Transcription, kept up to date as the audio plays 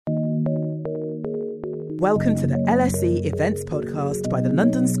Welcome to the LSE Events Podcast by the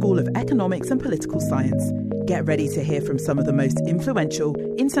London School of Economics and Political Science. Get ready to hear from some of the most influential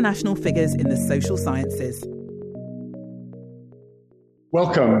international figures in the social sciences.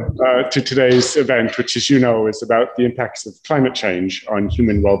 Welcome to today's event, which, as you know, is about the impacts of climate change on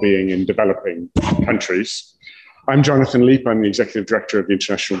human well-being in developing countries. I'm Jonathan Leap. I'm the Executive Director of the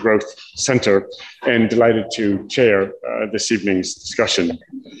International Growth Centre and delighted to chair this evening's discussion.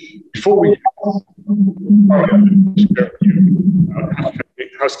 Before we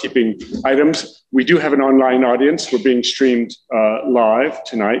housekeeping items, we do have an online audience. We're being streamed live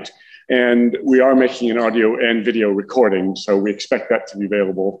tonight, and we are making an audio and video recording, so we expect that to be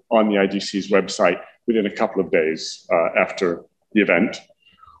available on the IGC's website within a couple of days after the event.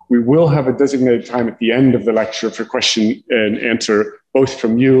 We will have a designated time at the end of the lecture for question and answer, both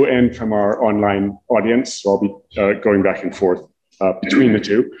from you and from our online audience. So I'll be going back and forth between the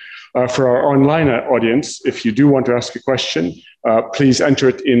two. For our online audience, if you do want to ask a question, please enter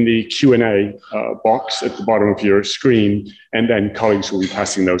it in the Q&A box at the bottom of your screen, and then colleagues will be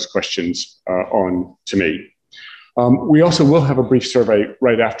passing those questions on to me. We also will have a brief survey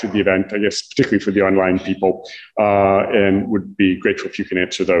right after the event, I guess, particularly for the online people, and would be grateful if you can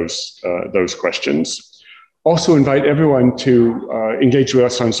answer those questions. Also invite everyone to engage with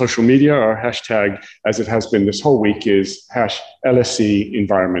us on social media. Our hashtag, as it has been this whole week, is #LSE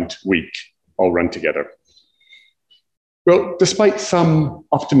Environment Week, all run together. Well, despite some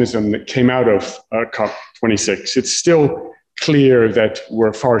optimism that came out of COP26, it's still clear that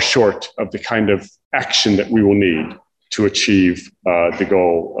we're far short of the kind of action that we will need to achieve the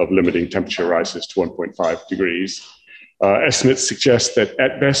goal of limiting temperature rises to 1.5 degrees. Estimates suggest that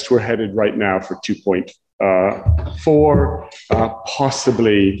at best we're headed right now for 2.4,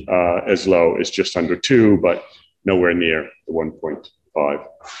 possibly as low as just under 2, but nowhere near the 1.5.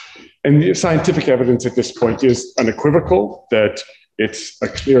 And the scientific evidence at this point is unequivocal that it's a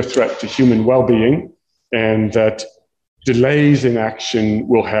clear threat to human well-being, and that delays in action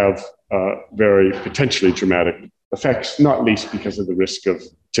will have very potentially dramatic effects, not least because of the risk of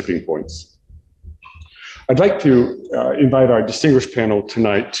tipping points. I'd like to invite our distinguished panel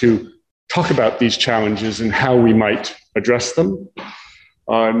tonight to talk about these challenges and how we might address them,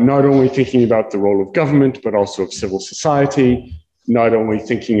 not only thinking about the role of government, but also of civil society, not only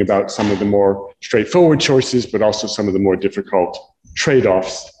thinking about some of the more straightforward choices, but also some of the more difficult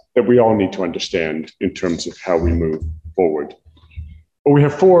trade-offs that we all need to understand in terms of how we move forward. Well, we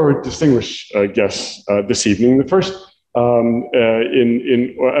have four distinguished guests this evening. The first,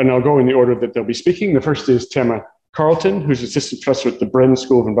 and I'll go in the order that they'll be speaking. The first is Tema Carlton, who's Assistant Professor at the Bren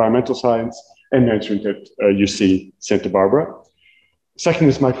School of Environmental Science and Management at UC Santa Barbara. Second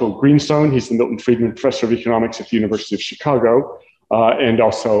is Michael Greenstone. He's the Milton Friedman Professor of Economics at the University of Chicago, and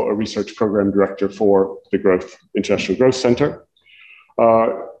also a Research Program Director for the International Growth Center.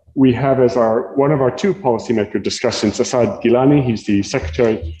 We have as one of our two policymaker discussants, Asad Gilani. He's the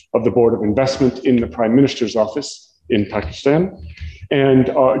Secretary of the Board of Investment in the Prime Minister's Office in Pakistan.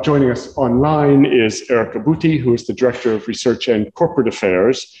 And joining us online is Erica Bouti, who is the Director of Research and Corporate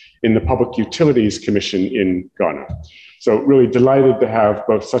Affairs in the Public Utilities Commission in Ghana. So really delighted to have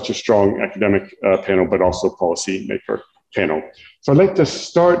both such a strong academic panel, but also policymaker panel. So I'd like to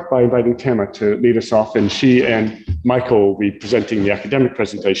start by inviting Tema to lead us off, and she and Michael will be presenting the academic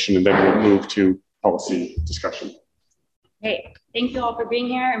presentation, and then we'll move to policy discussion. Great. Thank you all for being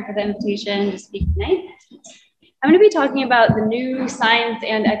here and for the invitation to speak tonight. I'm going to be talking about the new science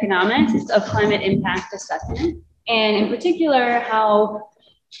and economics of climate impact assessment, and in particular, how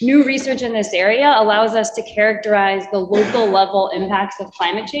new research in this area allows us to characterize the local level impacts of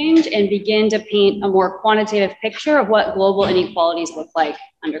climate change and begin to paint a more quantitative picture of what global inequalities look like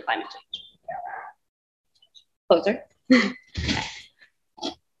under climate change. Closer.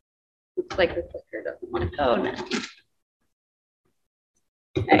 Looks like the clicker doesn't want to go now.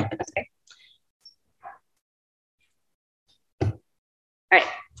 Okay, that's okay. All right.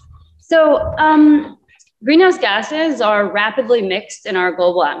 So, greenhouse gases are rapidly mixed in our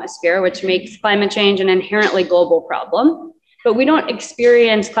global atmosphere, which makes climate change an inherently global problem. But we don't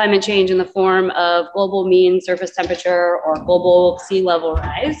experience climate change in the form of global mean surface temperature or global sea level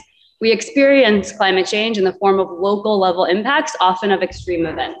rise. We experience climate change in the form of local level impacts, often of extreme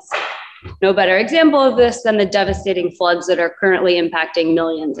events. No better example of this than the devastating floods that are currently impacting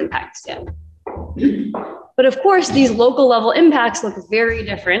millions in Pakistan. But of course, these local level impacts look very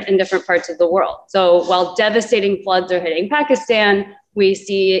different in different parts of the world. So while devastating floods are hitting Pakistan, we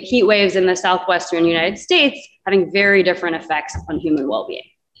see heat waves in the southwestern United States having very different effects on human well-being.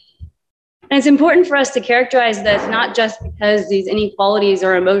 And it's important for us to characterize this not just because these inequalities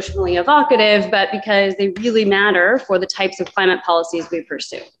are emotionally evocative, but because they really matter for the types of climate policies we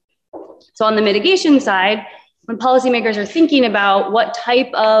pursue. So on the mitigation side, when policymakers are thinking about what type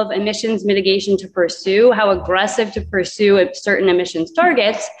of emissions mitigation to pursue, how aggressive to pursue certain emissions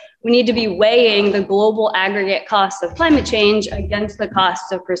targets, we need to be weighing the global aggregate costs of climate change against the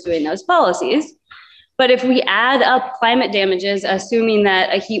costs of pursuing those policies. But if we add up climate damages, assuming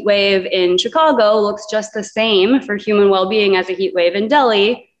that a heat wave in Chicago looks just the same for human well-being as a heat wave in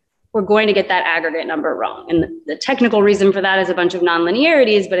Delhi, we're going to get that aggregate number wrong. And the technical reason for that is a bunch of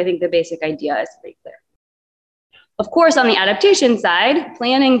nonlinearities, but I think the basic idea is pretty clear. Of course, on the adaptation side,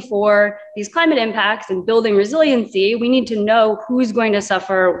 planning for these climate impacts and building resiliency, we need to know who's going to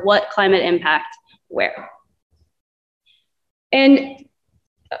suffer what climate impact where. And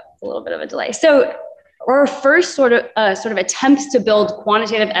a little bit of a delay. So our first sort of attempts to build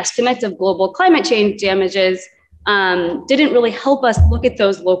quantitative estimates of global climate change damages didn't really help us look at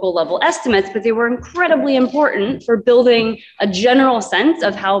those local level estimates, but they were incredibly important for building a general sense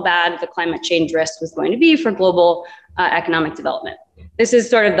of how bad the climate change risk was going to be for global economic development. This is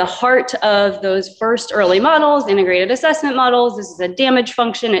sort of the heart of those first early models, integrated assessment models. This is a damage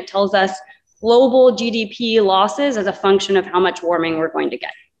function. It tells us global GDP losses as a function of how much warming we're going to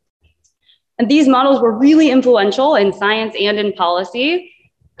get. And these models were really influential in science and in policy.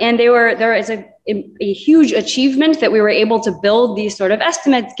 And there is a huge achievement that we were able to build these sort of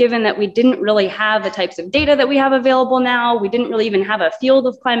estimates, given that we didn't really have the types of data that we have available now. We didn't really even have a field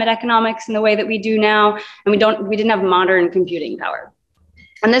of climate economics in the way that we do now. And we didn't have modern computing power.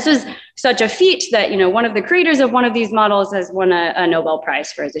 And this was such a feat that, one of the creators of one of these models has won a Nobel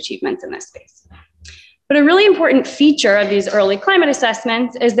Prize for his achievements in this space. But a really important feature of these early climate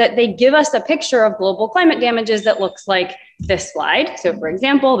assessments is that they give us a picture of global climate damages that looks like this slide. So for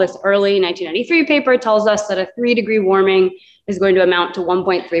example, this early 1993 paper tells us that a 3-degree warming is going to amount to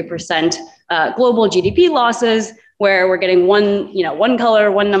 1.3% global GDP losses, where we're getting one color,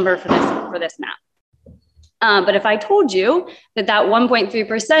 one number for this map. But if I told you that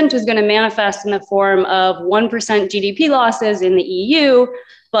 1.3% was going to manifest in the form of 1% GDP losses in the EU,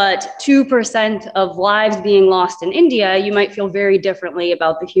 but 2% of lives being lost in India, you might feel very differently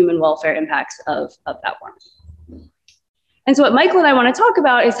about the human welfare impacts of that warming. And so what Michael and I want to talk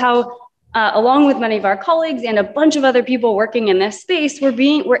about is how, along with many of our colleagues and a bunch of other people working in this space,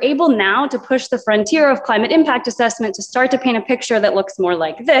 we're able now to push the frontier of climate impact assessment to start to paint a picture that looks more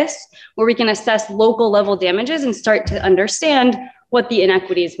like this, where we can assess local level damages and start to understand what the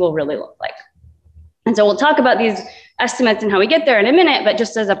inequities will really look like. And so we'll talk about these estimates and how we get there in a minute, but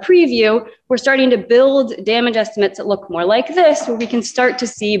just as a preview, we're starting to build damage estimates that look more like this, where we can start to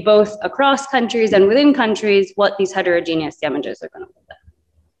see both across countries and within countries what these heterogeneous damages are going to look like.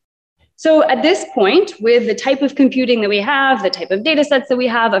 So at this point, with the type of computing that we have, the type of data sets that we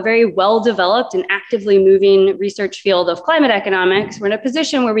have, a very well-developed and actively moving research field of climate economics, we're in a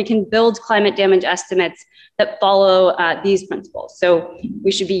position where we can build climate damage estimates that follow these principles. So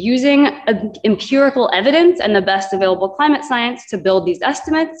we should be using empirical evidence and the best available climate science to build these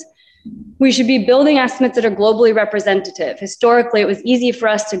estimates. We should be building estimates that are globally representative. Historically, it was easy for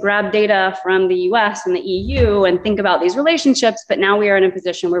us to grab data from the US and the EU and think about these relationships, but now we are in a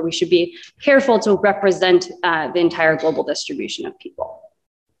position where we should be careful to represent the entire global distribution of people.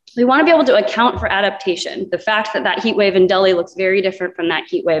 We want to be able to account for adaptation, the fact that heat wave in Delhi looks very different from that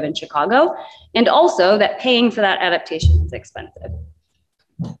heat wave in Chicago, and also that paying for that adaptation is expensive.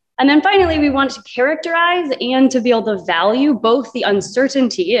 And then finally, we want to characterize and to be able to value both the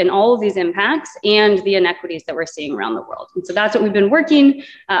uncertainty in all of these impacts and the inequities that we're seeing around the world. And so that's what we've been working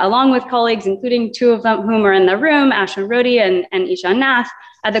along with colleagues, including two of them whom are in the room, Ashwin Rodi and Ishan Nath,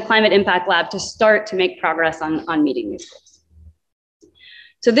 at the Climate Impact Lab to start to make progress on meeting these goals.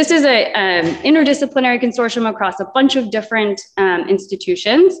 So this is an interdisciplinary consortium across a bunch of different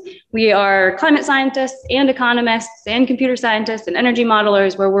institutions. We are climate scientists and economists and computer scientists and energy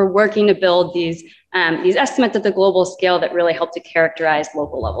modelers, where we're working to build these estimates at the global scale that really help to characterize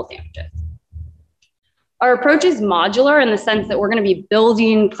local level damages. Our approach is modular in the sense that we're going to be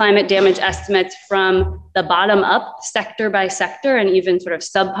building climate damage estimates from the bottom up, sector by sector, and even sort of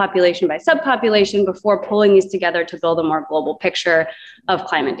subpopulation by subpopulation before pulling these together to build a more global picture of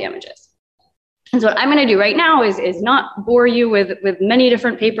climate damages. And so what I'm going to do right now is not bore you with many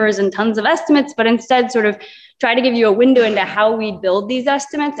different papers and tons of estimates, but instead sort of try to give you a window into how we build these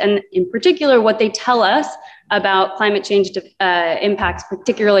estimates, and in particular, what they tell us about climate change impacts,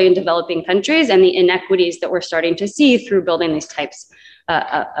 particularly in developing countries, and the inequities that we're starting to see through building these types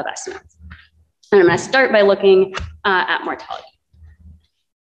of estimates. And I'm going to start by looking at mortality.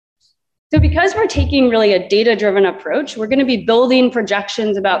 So because we're taking really a data-driven approach, we're going to be building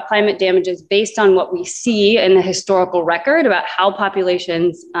projections about climate damages based on what we see in the historical record about how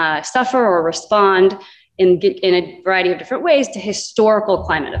populations suffer or respond in a variety of different ways to historical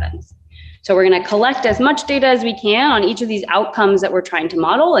climate events. So we're going to collect as much data as we can on each of these outcomes that we're trying to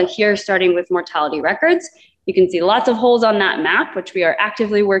model. Like here, starting with mortality records, you can see lots of holes on that map, which we are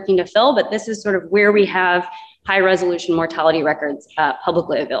actively working to fill, but this is sort of where we have high resolution mortality records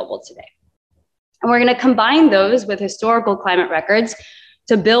publicly available today. And we're going to combine those with historical climate records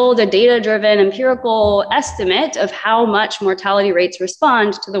to build a data-driven empirical estimate of how much mortality rates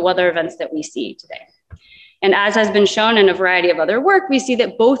respond to the weather events that we see today. And as has been shown in a variety of other work, we see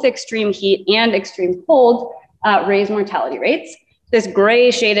that both extreme heat and extreme cold raise mortality rates. This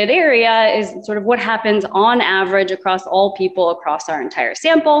gray shaded area is sort of what happens on average across all people across our entire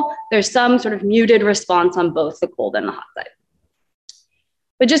sample. There's some sort of muted response on both the cold and the hot side.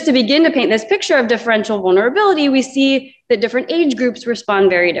 But just to begin to paint this picture of differential vulnerability, we see that different age groups respond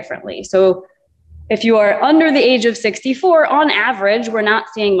very differently. So if you are under the age of 64, on average, we're not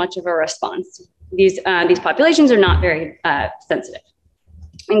seeing much of a response. These populations are not very sensitive.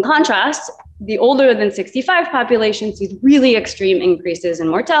 In contrast, the older than 65 population sees really extreme increases in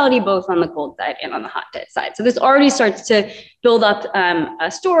mortality, both on the cold side and on the hot side. So this already starts to build up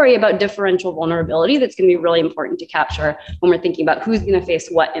a story about differential vulnerability that's going to be really important to capture when we're thinking about who's going to face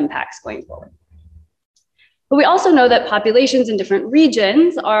what impacts going forward. But we also know that populations in different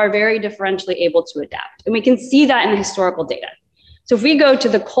regions are very differentially able to adapt. And we can see that in the historical data. So if we go to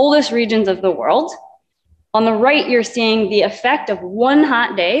the coldest regions of the world, on the right, you're seeing the effect of one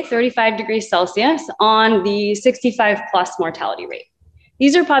hot day, 35 degrees Celsius, on the 65 plus mortality rate.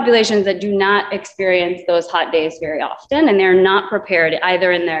 These are populations that do not experience those hot days very often, and they're not prepared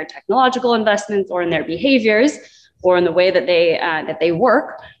either in their technological investments or in their behaviors or in the way that they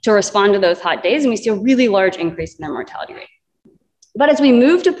work to respond to those hot days. And we see a really large increase in their mortality rate. But as we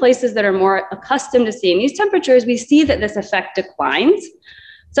move to places that are more accustomed to seeing these temperatures, we see that this effect declines,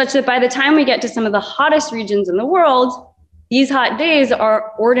 such that by the time we get to some of the hottest regions in the world, these hot days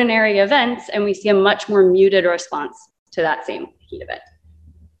are ordinary events, and we see a much more muted response to that same heat event.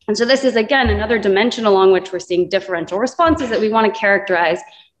 And so this is, again, another dimension along which we're seeing differential responses that we want to characterize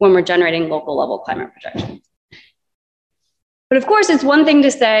when we're generating local level climate projections. But of course, it's one thing to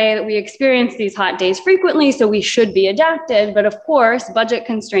say that we experience these hot days frequently, so we should be adapted. But of course, budget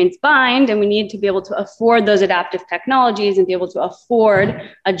constraints bind, and we need to be able to afford those adaptive technologies and be able to afford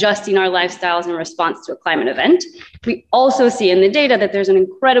adjusting our lifestyles in response to a climate event. We also see in the data that there's an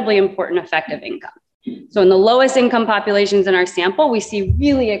incredibly important effect of income. So in the lowest income populations in our sample, we see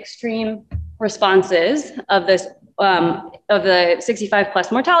really extreme responses of this of the 65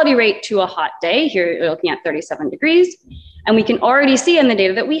 plus mortality rate to a hot day. Here you're looking at 37 degrees. And we can already see in the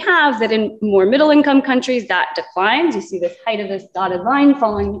data that we have that in more middle income countries, that declines. You see this height of this dotted line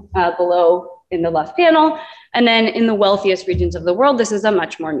falling below in the left panel. And then in the wealthiest regions of the world, this is a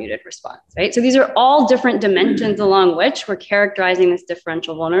much more muted response, right? So these are all different dimensions along which we're characterizing this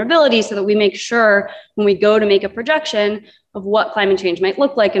differential vulnerability so that we make sure when we go to make a projection of what climate change might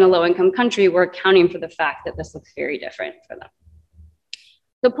look like in a low income country, we're accounting for the fact that this looks very different for them.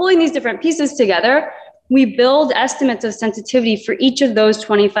 So pulling these different pieces together, we build estimates of sensitivity for each of those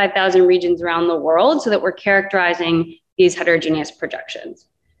 25,000 regions around the world so that we're characterizing these heterogeneous projections.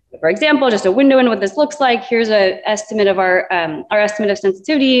 So for example, just a window into what this looks like. Here's an estimate of our estimate of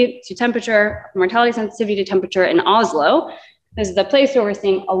sensitivity to temperature, mortality sensitivity to temperature in Oslo. This is a place where we're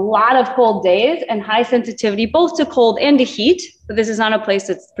seeing a lot of cold days and high sensitivity, both to cold and to heat. But this is not a place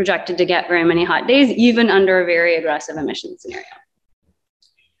that's projected to get very many hot days, even under a very aggressive emission scenario.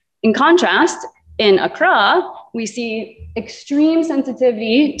 In contrast, in Accra, we see extreme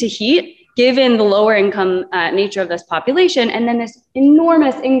sensitivity to heat given the lower income nature of this population, and then this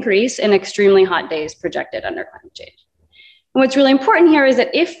enormous increase in extremely hot days projected under climate change. And what's really important here is that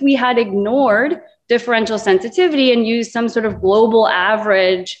if we had ignored differential sensitivity and used some sort of global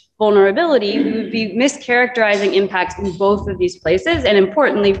average vulnerability, we would be mischaracterizing impacts in both of these places, and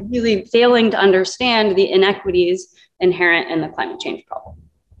importantly, really failing to understand the inequities inherent in the climate change problem.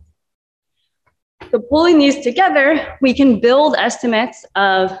 So pulling these together, we can build estimates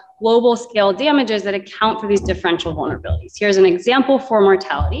of global scale damages that account for these differential vulnerabilities. Here's an example for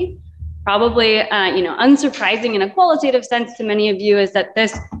mortality. Probably, unsurprising in a qualitative sense to many of you is that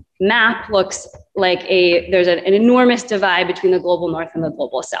this map looks like there's an enormous divide between the global north and the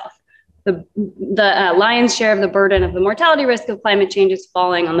global south. The lion's share of the burden of the mortality risk of climate change is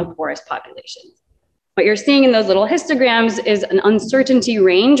falling on the poorest populations. What you're seeing in those little histograms is an uncertainty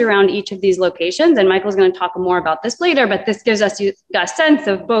range around each of these locations. And Michael's going to talk more about this later, but this gives us a sense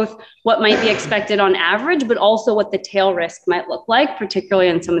of both what might be expected on average, but also what the tail risk might look like, particularly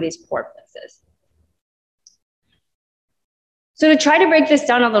in some of these poor places. So to try to break this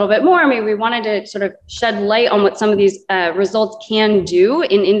down a little bit more, we wanted to sort of shed light on what some of these results can do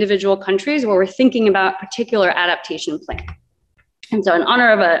in individual countries where we're thinking about particular adaptation plans. And so in honor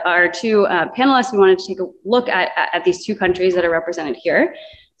of our two panelists, we wanted to take a look at these two countries that are represented here.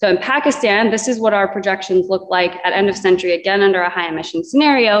 So in Pakistan, this is what our projections look like at end of century, again, under a high emission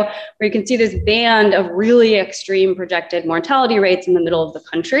scenario, where you can see this band of really extreme projected mortality rates in the middle of the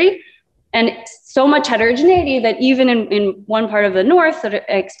country. And so much heterogeneity that even in one part of the north that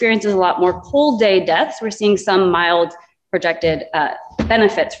experiences a lot more cold day deaths, we're seeing some mild projected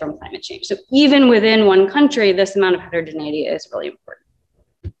benefits from climate change. So even within one country, this amount of heterogeneity is really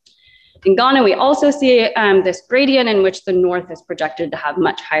important. In Ghana, we also see this gradient in which the north is projected to have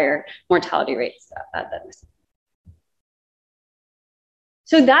much higher mortality rates than this.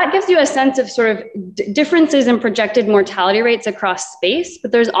 So that gives you a sense of sort of differences in projected mortality rates across space,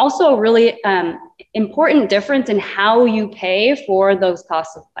 but there's also a really important difference in how you pay for those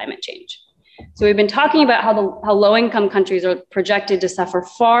costs of climate change. So we've been talking about how low-income countries are projected to suffer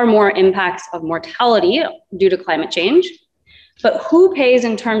far more impacts of mortality due to climate change, but who pays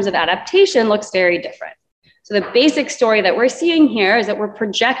in terms of adaptation looks very different. So the basic story that we're seeing here is that we're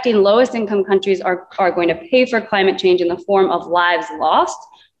projecting lowest income countries are going to pay for climate change in the form of lives lost,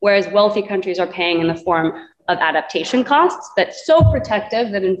 whereas wealthy countries are paying in the form of adaptation costs that's so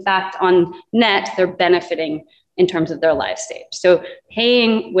protective that in fact on net, they're benefiting in terms of their life saved. So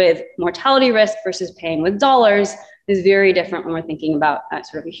paying with mortality risk versus paying with dollars is very different when we're thinking about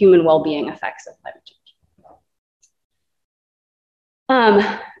sort of human well-being effects of climate change.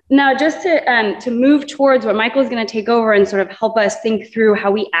 Now, just to move towards what Michael's going to take over and sort of help us think through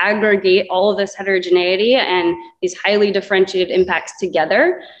how we aggregate all of this heterogeneity and these highly differentiated impacts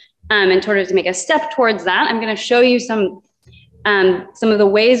together, and sort of to make a step towards that, I'm going to show you some of the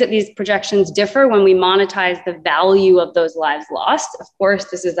ways that these projections differ when we monetize the value of those lives lost. Of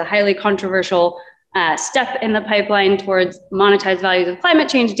course, this is a highly controversial step in the pipeline towards monetized values of climate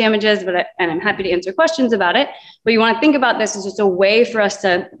change damages, and I'm happy to answer questions about it. But you want to think about this as just a way for us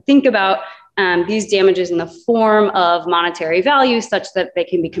to think about these damages in the form of monetary value such that they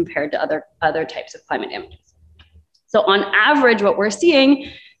can be compared to other types of climate damages. So on average, what we're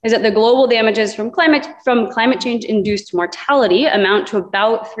seeing is that the global damages from climate change induced mortality amount to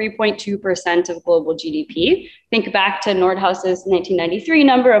about 3.2% of global GDP. Think back to Nordhaus's 1993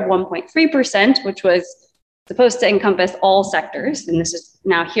 number of 1.3%, which was supposed to encompass all sectors. And this is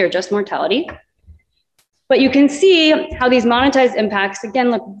now here just mortality. But you can see how these monetized impacts, again,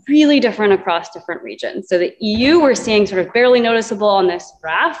 look really different across different regions. So the EU, we're seeing sort of barely noticeable on this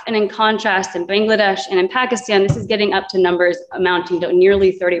graph. And in contrast, in Bangladesh and in Pakistan, this is getting up to numbers amounting to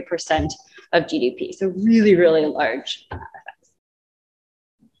nearly 30% of GDP. So really, really large effects.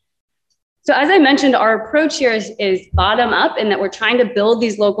 So as I mentioned, our approach here is bottom up in that we're trying to build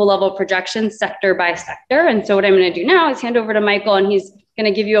these local level projections sector by sector. And so what I'm going to do now is hand over to Michael, and he's going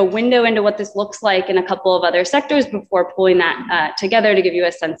to give you a window into what this looks like in a couple of other sectors before pulling that together to give you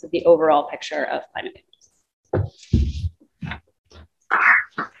a sense of the overall picture of climate change.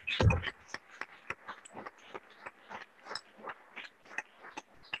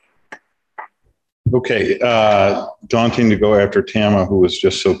 Okay, daunting to go after Tama, who was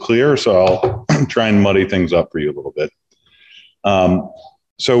just so clear, so I'll try and muddy things up for you a little bit.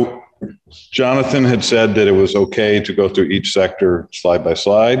 So Jonathan had said that it was okay to go through each sector slide by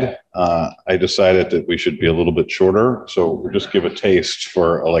slide. I decided that we should be a little bit shorter, so we'll just give a taste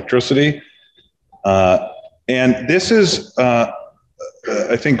for electricity. And this is,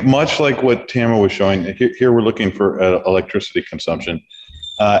 I think, much like what Tama was showing. Here we're looking for electricity consumption.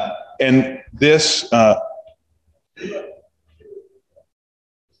 And this, I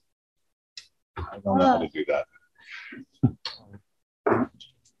don't know how to do that.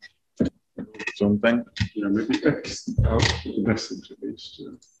 Zoom thing? Yeah, maybe X out the message at least.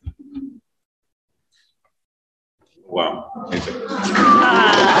 Wow, amazing.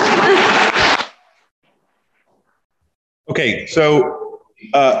 Okay, so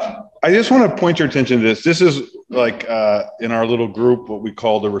I just want to point your attention to this. This is like in our little group, what we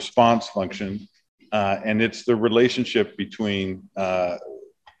call the response function. And it's the relationship between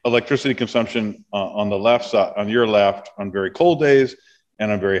electricity consumption on the left side, on your left, on very cold days,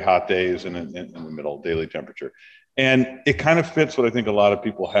 and on very hot days and in the middle daily temperature. And it kind of fits what I think a lot of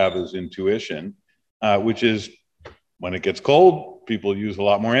people have as intuition, which is When it gets cold, people use a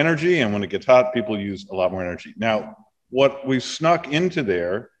lot more energy, and when it gets hot, people use a lot more energy. Now, what we snuck into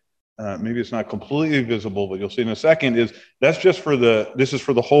there, maybe it's not completely visible, but you'll see in a second, is that's just for this is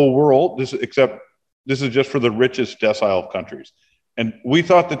for the whole world, except this is just for the richest decile of countries. And we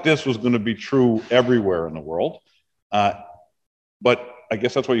thought that this was going to be true everywhere in the world. But I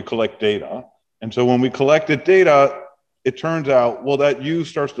guess that's why you collect data. And so when we collected data, it turns out, well, that U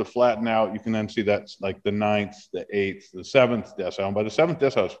starts to flatten out. You can then see that's like the 9th, the 8th, the 7th decile. And by the 7th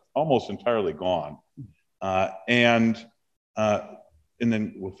decile, it's almost entirely gone. And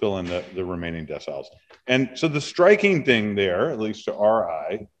then we'll fill in the remaining deciles. And so the striking thing there, at least to our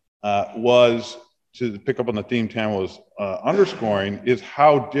eye, was, to pick up on the theme Tam was underscoring, is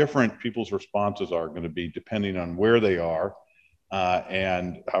how different people's responses are going to be depending on where they are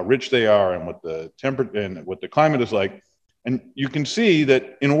and how rich they are and what the temperature and what the climate is like. And you can see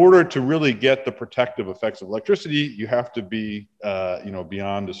that in order to really get the protective effects of electricity, you have to be,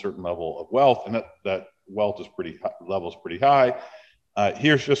 beyond a certain level of wealth, and that wealth is pretty high.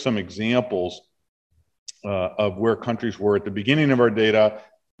 Here's just some examples of where countries were at the beginning of our data,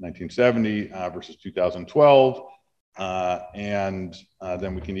 1970 versus 2012, and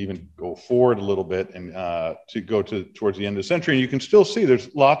then we can even go forward a little bit and to go towards the end of the century. And you can still see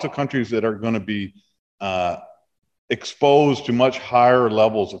there's lots of countries that are going to be exposed to much higher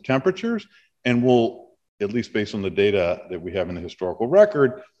levels of temperatures, and will, at least based on the data that we have in the historical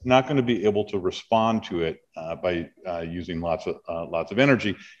record, not going to be able to respond to it by using lots of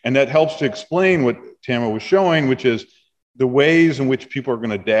energy. And that helps to explain what Tama was showing, which is the ways in which people are going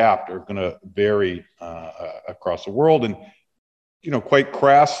to adapt are going to vary across the world. And, quite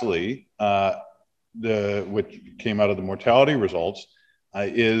crassly, what came out of the mortality results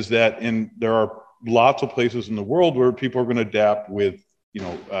is that there are lots of places in the world where people are going to adapt with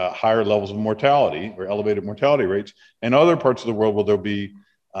higher levels of mortality or elevated mortality rates, and other parts of the world where there'll be,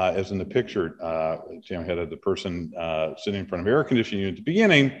 as in the picture, Sam had the person sitting in front of air conditioning at the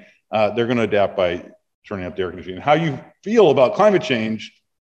beginning, they're going to adapt by turning up the air conditioning. How you feel about climate change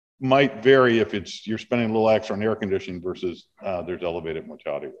might vary if you're spending a little extra on air conditioning versus there's elevated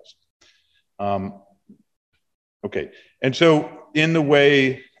mortality risk. Okay, and so in the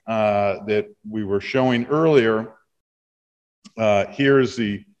way that we were showing earlier, here's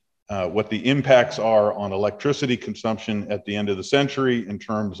what the impacts are on electricity consumption at the end of the century in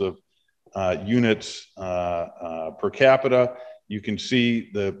terms of units per capita. You can see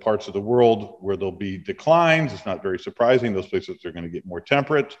the parts of the world where there'll be declines. It's not very surprising. Those places are going to get more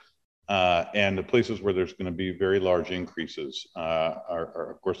temperate. And the places where there's going to be very large increases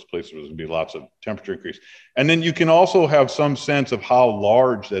are, of course, the places where there's going to be lots of temperature increase. And then you can also have some sense of how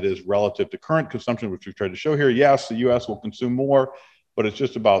large that is relative to current consumption, which we've tried to show here. Yes, the US will consume more, but it's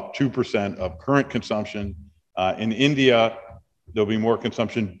just about 2% of current consumption. In India, there'll be more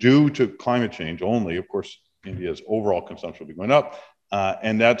consumption due to climate change only. Of course, India's overall consumption will be going up.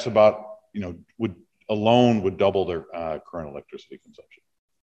 And that's about, would double their current electricity consumption.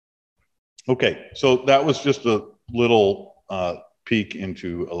 Okay, so that was just a little peek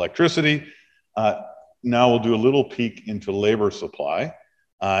into electricity. Now we'll do a little peek into labor supply.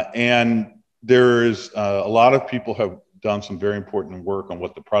 And there's a lot of people have done some very important work on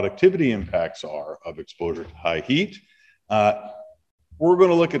what the productivity impacts are of exposure to high heat. We're going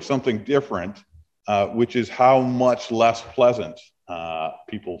to look at something different, which is how much less pleasant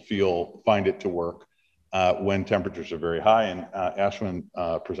people find it to work when temperatures are very high. And Ashwin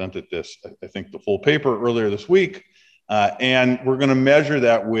presented this, I think, the full paper earlier this week. And we're going to measure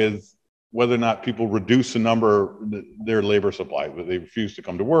that with whether or not people reduce their labor supply, whether they refuse to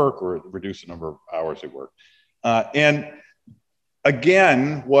come to work or reduce the number of hours they work. And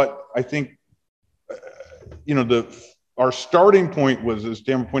again, what I think, our starting point was, as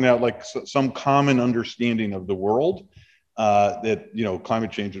Dan pointed out, like some common understanding of the world, that,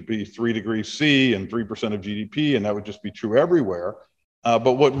 climate change would be 3 degrees C and 3% of GDP, and that would just be true everywhere.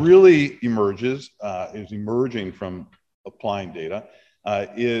 But what really is emerging from applying data,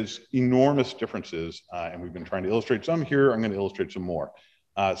 is enormous differences. And we've been trying to illustrate some here. I'm going to illustrate some more.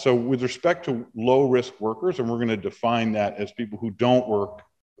 So with respect to low risk workers, and we're going to define that as people who don't work,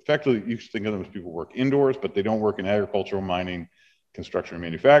 effectively you should think of them as people who work indoors, but they don't work in agricultural, mining, construction, and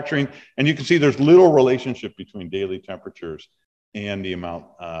manufacturing. And you can see there's little relationship between daily temperatures and the amount,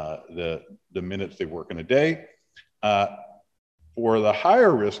 the minutes they work in a day. For the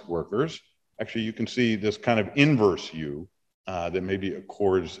higher risk workers, actually you can see this kind of inverse U that maybe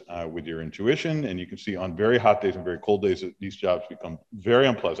accords with your intuition. And you can see on very hot days and very cold days that these jobs become very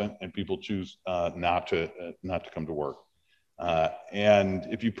unpleasant and people choose not to come to work. And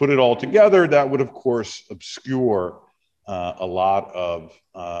if you put it all together, that would of course obscure a lot of,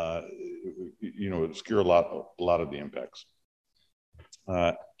 obscure a lot of the impacts.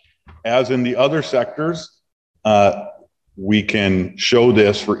 As in the other sectors, we can show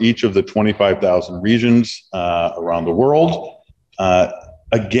this for each of the 25,000 regions around the world.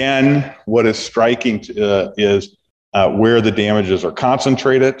 Again, what is striking is where the damages are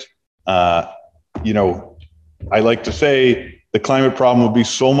concentrated. I like to say the climate problem would be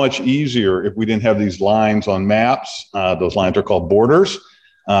so much easier if we didn't have these lines on maps. Those lines are called borders.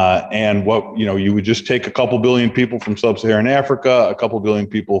 And you would just take a couple billion people from sub-Saharan Africa, a couple billion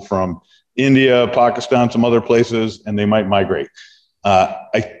people from India, Pakistan, some other places, and they might migrate.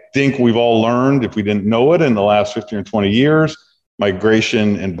 I think we've all learned, if we didn't know it in the last 15 or 20 years,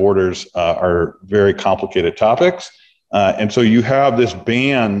 migration and borders are very complicated topics. And so you have this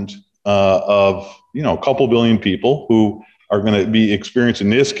band of, a couple billion people who are going to be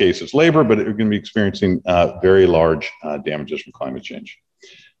experiencing, in this case, it's labor, but are going to be experiencing very large damages from climate change.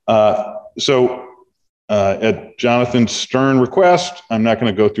 At Jonathan's stern request, I'm not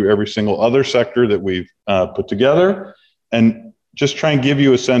going to go through every single other sector that we've put together, and just try and give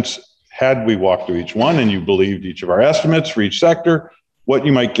you a sense, had we walked through each one and you believed each of our estimates for each sector, what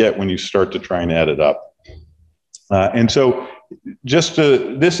you might get when you start to try and add it up.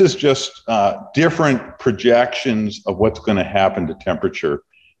 This is just different projections of what's going to happen to temperature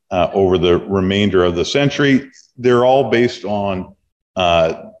over the remainder of the century. They're all based on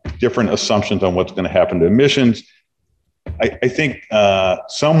different assumptions on what's going to happen to emissions. I think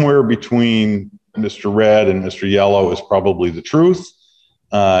somewhere between Mr. Red and Mr. Yellow is probably the truth.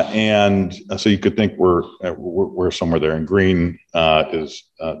 So you could think we're somewhere there, and green does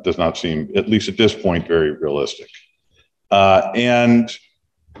not seem, at least at this point, very realistic. And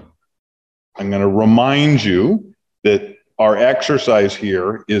I'm going to remind you that our exercise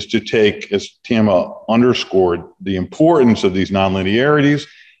here is to take, as Tama underscored, the importance of these nonlinearities.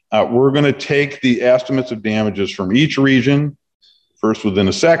 We're going to take the estimates of damages from each region, first within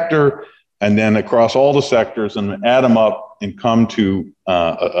a sector, and then across all the sectors, and add them up and come to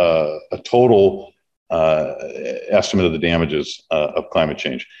a total estimate of the damages of climate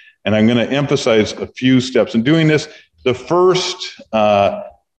change. And I'm going to emphasize a few steps in doing this. The first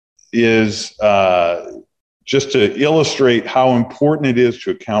is just to illustrate how important it is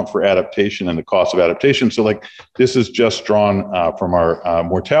to account for adaptation and the cost of adaptation. So this is just drawn from our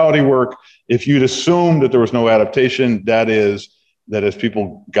mortality work. If you'd assume that there was no adaptation, that is, that as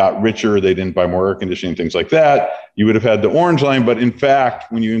people got richer, they didn't buy more air conditioning, things like that, you would have had the orange line. But in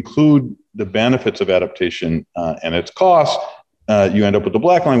fact, when you include the benefits of adaptation and its costs, you end up with the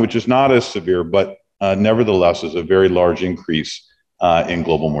black line, which is not as severe, but nevertheless is a very large increase in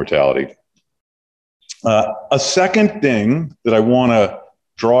global mortality. A second thing that I want to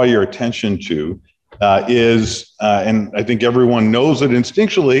draw your attention to is, and I think everyone knows it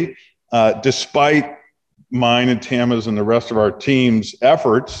instinctually, despite mine and Tama's and the rest of our team's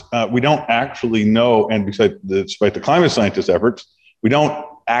efforts, we don't actually know, and despite the climate scientists' efforts, we don't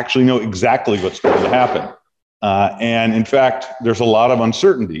actually know exactly what's going to happen. And in fact, there's a lot of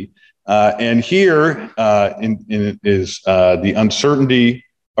uncertainty. And here is the uncertainty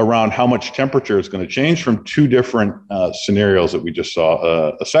around how much temperature is going to change from two different scenarios that we just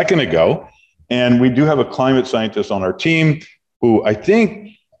saw a second ago. And we do have a climate scientist on our team who I think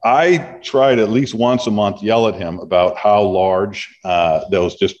I try to at least once a month yell at him about how large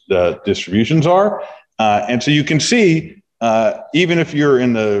those distributions are. And so you can see, even if you're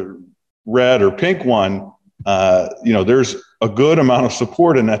in the red or pink one, there's a good amount of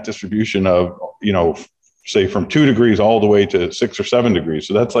support in that distribution of, say from 2 degrees all the way to 6 or 7 degrees.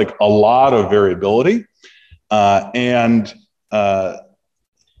 So that's like a lot of variability. And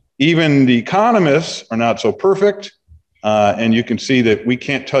even the economists are not so perfect. And you can see that we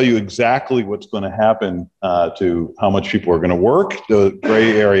can't tell you exactly what's going to happen to how much people are going to work. The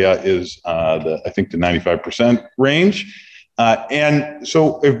gray area is, I think, the 95% range. And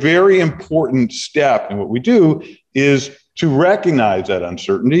so a very important step in what we do is to recognize that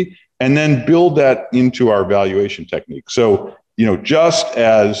uncertainty and then build that into our valuation technique. So, just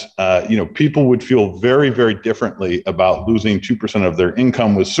as, people would feel very, very differently about losing 2% of their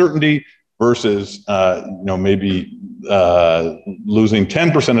income with certainty versus, maybe losing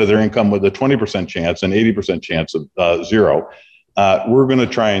 10% of their income with a 20% chance and 80% chance of zero. We're going to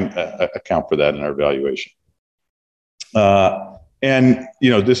try and account for that in our valuation. And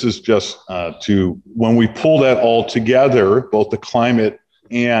this is just when we pull that all together, both the climate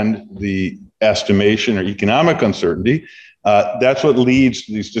and the estimation or economic uncertainty, that's what leads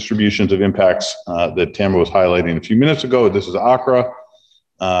to these distributions of impacts that Tama was highlighting a few minutes ago. This is ACRA.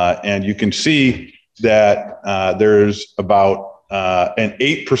 And you can see that there's about an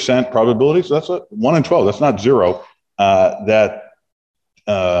 8% probability. So that's 1 in 12. That's not zero. That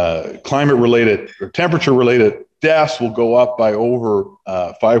climate-related or temperature-related deaths will go up by over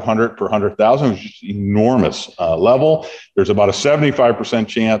 500 per 100,000, which is an enormous level. There's about a 75%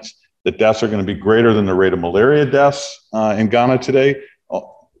 chance that deaths are going to be greater than the rate of malaria deaths in Ghana today.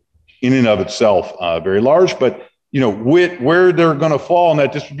 In and of itself, very large, but where they're going to fall in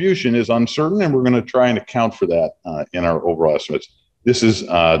that distribution is uncertain, and we're going to try and account for that in our overall estimates. This is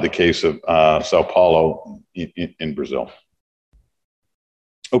the case of Sao Paulo in Brazil.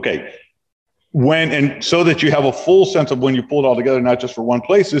 Okay, so that you have a full sense of when you pull it all together, not just for one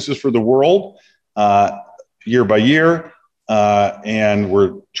place. This is for the world, year by year, and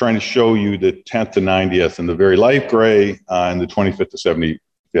we're trying to show you the 10th to 90th in the very light gray and the 25th to 75th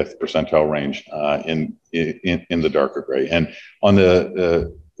percentile range in the darker gray. And on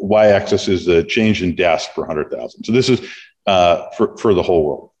the y-axis is the change in deaths per 100,000. So this is for the whole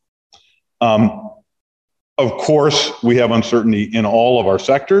world. Of course, we have uncertainty in all of our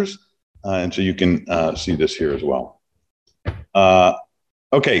sectors, and so you can see this here as well.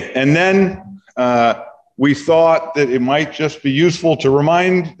 Okay, and then we thought that it might just be useful to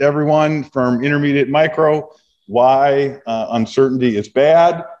remind everyone from intermediate micro why uncertainty is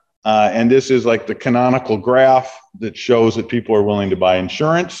bad. And this is like the canonical graph that shows that people are willing to buy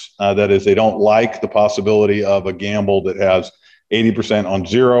insurance. That is, they don't like the possibility of a gamble that has 80% on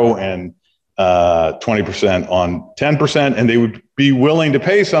 0 and 20% on 10%, and they would be willing to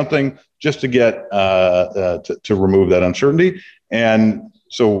pay something just to get to remove that uncertainty. And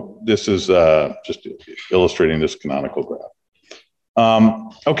so this is just illustrating this canonical graph.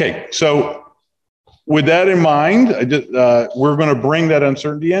 Okay, so with that in mind, we're going to bring that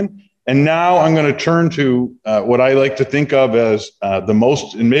uncertainty in. And now I'm going to turn to what I like to think of as the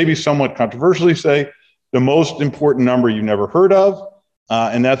most, and maybe somewhat controversially say, the most important number you've never heard of.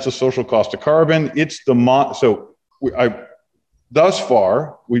 And that's the social cost of carbon. It's thus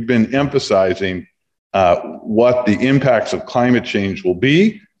far, we've been emphasizing what the impacts of climate change will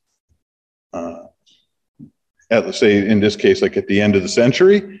be. Let's say in this case, like at the end of the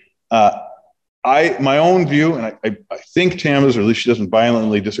century. My own view, and I think Tama's, or at least she doesn't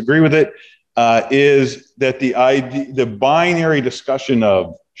violently disagree with it, is that the binary discussion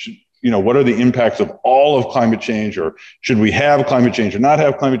of what are the impacts of all of climate change, or should we have climate change or not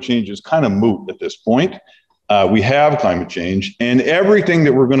have climate change, is kind of moot at this point. We have climate change, and everything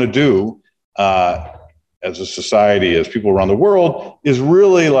that we're going to do as a society, as people around the world, is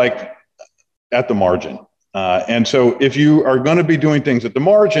really like at the margin. And so if you are going to be doing things at the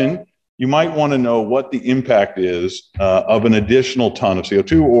margin, you might want to know what the impact is of an additional ton of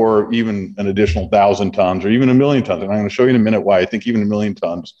CO2, or even an additional 1,000 tons, or even 1 million tons. And I'm going to show you in a minute why I think even 1 million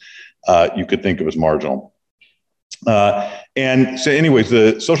tons you could think of as marginal. And so anyways,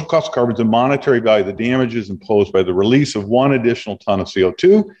 the social cost of carbon is the monetary value of the damages imposed by the release of 1 additional ton of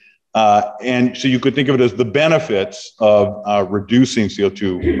CO2. And so you could think of it as the benefits of reducing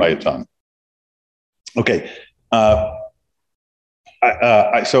CO2 by a ton. Okay.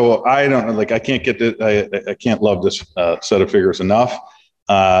 So I don't know, like I can't get this, I can't love this set of figures enough.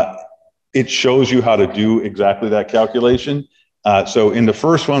 It shows you how to do exactly that calculation. So in the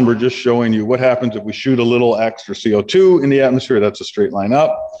first one, we're just showing you what happens if we shoot a little extra CO2 in the atmosphere. That's a straight line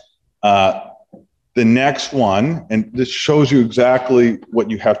up. The next one, and this shows you exactly what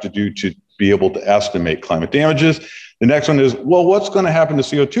you have to do to be able to estimate climate damages. The next one is, well, what's going to happen to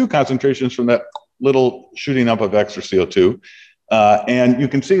CO2 concentrations from that little shooting up of extra CO2? And you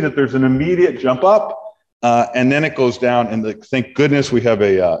can see that there's an immediate jump up, and then it goes down. And thank goodness we have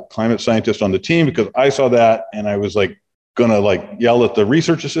a climate scientist on the team, because I saw that and I was like gonna like yell at the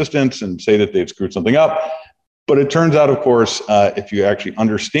research assistants and say that they'd screwed something up. But it turns out, of course, if you actually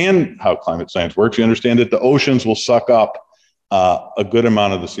understand how climate science works, you understand that the oceans will suck up a good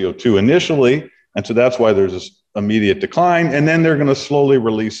amount of the CO2 initially. And so that's why there's this immediate decline, and then they're going to slowly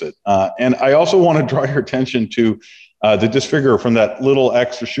release it. And I also want to draw your attention to that this figure from that little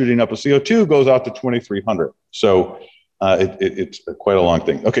extra shooting up of CO2 goes out to 2,300. So it's quite a long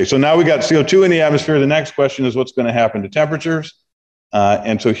thing. Okay, so now we got CO2 in the atmosphere. The next question is what's going to happen to temperatures?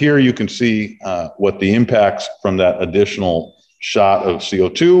 And so here you can see what the impacts from that additional shot of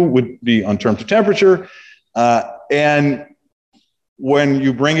CO2 would be on terms of temperature. And when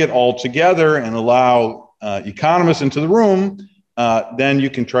you bring it all together and allow economists into the room, then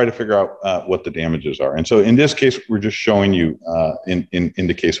you can try to figure out what the damages are. And so in this case, we're just showing you in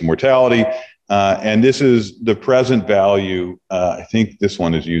the case of mortality. And this is the present value. I think this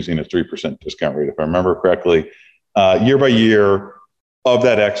one is using a 3% discount rate, if I remember correctly, year by year of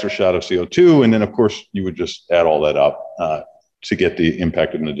that extra shot of CO2. And then, of course, you would just add all that up to get the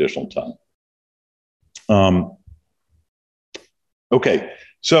impact of an additional ton. Okay,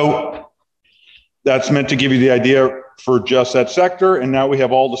 so that's meant to give you the idea for just that sector. And now we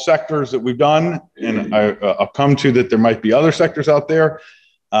have all the sectors that we've done. And I'll come to that there might be other sectors out there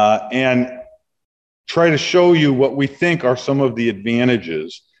and try to show you what we think are some of the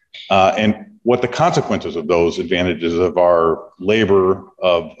advantages and what the consequences of those advantages of our labor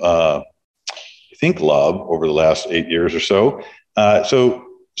of, I think, love over the last 8 years or so. So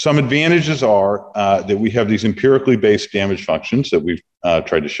some advantages are that we have these empirically based damage functions that we've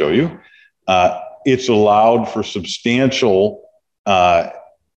tried to show you. It's allowed for substantial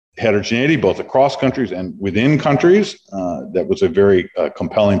heterogeneity, both across countries and within countries. That was a very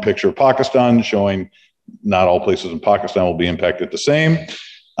compelling picture of Pakistan, showing not all places in Pakistan will be impacted the same.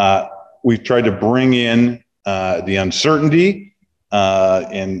 We've tried to bring in the uncertainty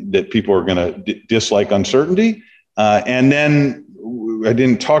and that people are going to dislike uncertainty. And then I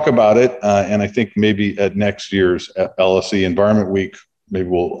didn't talk about it, and I think maybe at next year's LSE Environment Week, maybe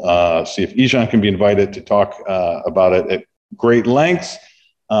we'll see if Ishan can be invited to talk about it at great lengths.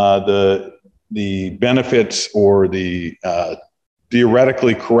 The benefits or the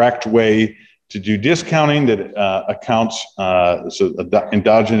theoretically correct way to do discounting that accounts, so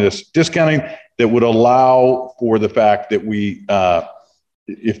endogenous discounting that would allow for the fact that we,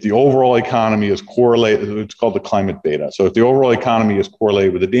 if the overall economy is correlated, it's called the climate beta. So if the overall economy is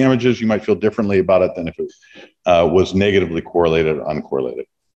correlated with the damages, you might feel differently about it than if it was negatively correlated or uncorrelated.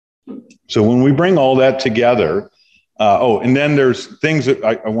 So when we bring all that together, and then there's things that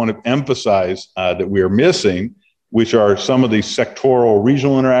I want to emphasize that we are missing, which are some of these sectoral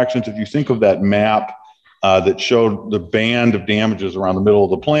regional interactions. If you think of that map that showed the band of damages around the middle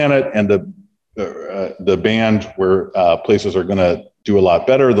of the planet and the band where places are going to do a lot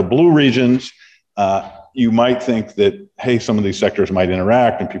better, the blue regions, you might think that, hey, some of these sectors might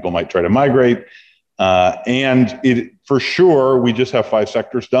interact and people might try to migrate. And for sure, we just have 5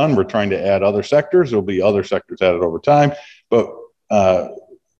 sectors done. We're trying to add other sectors. There'll be other sectors added over time. But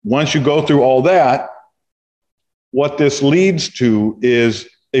once you go through all that, what this leads to is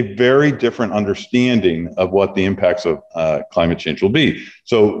a very different understanding of what the impacts of climate change will be.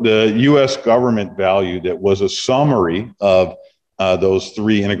 So the US government value that was a summary of those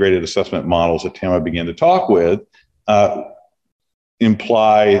 3 integrated assessment models that Tama began to talk with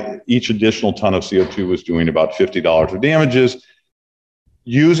imply each additional ton of CO2 was doing about $50 of damages.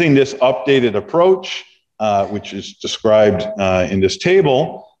 Using this updated approach, which is described in this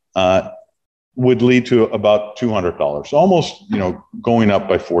table, would lead to about $200, so almost, going up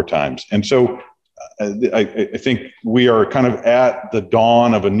by 4 times. And so I think we are kind of at the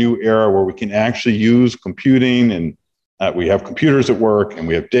dawn of a new era where we can actually use computing, and we have computers at work and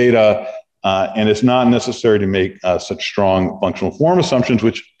we have data, and it's not necessary to make such strong functional form assumptions,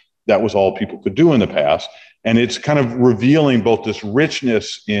 which that was all people could do in the past. And it's kind of revealing both this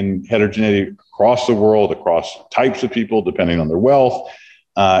richness in heterogeneity across the world, across types of people, depending on their wealth,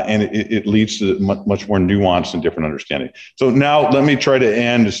 and it leads to much more nuanced and different understanding. So now let me try to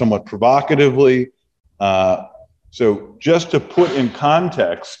end somewhat provocatively. So just to put in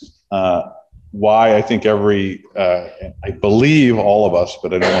context why I think I believe all of us,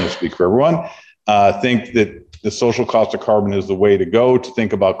 but I don't want to speak for everyone, think that the social cost of carbon is the way to go to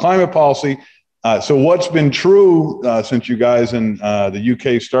think about climate policy. So what's been true since you guys in the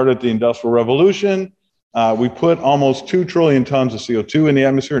UK started the Industrial Revolution? We put almost 2 trillion tons of CO2 in the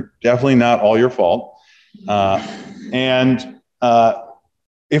atmosphere. Definitely not all your fault.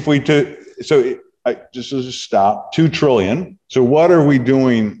 If we just stop 2 trillion. So what are we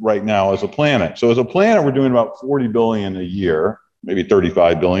doing right now as a planet? So as a planet, we're doing about 40 billion a year, maybe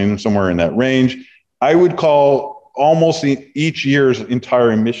 35 billion, somewhere in that range. I would call almost each year's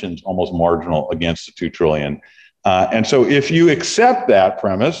entire emissions almost marginal against the 2 trillion. And so if you accept that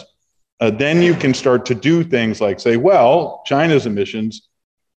premise, then you can start to do things like say, well, China's emissions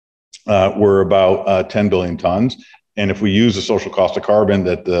were about 10 billion tons. And if we use the social cost of carbon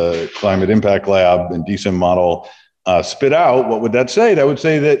that the Climate Impact Lab and DSIM model spit out, what would that say? That would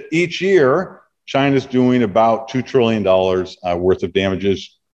say that each year, China's doing about $2 trillion worth of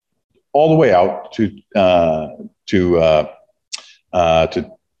damages all the way out to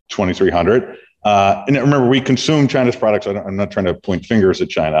 2300. And remember, we consume China's products. I'm not trying to point fingers at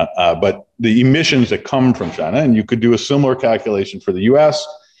China, but the emissions that come from China, and you could do a similar calculation for the US.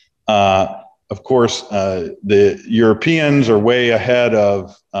 Of course, the Europeans are way ahead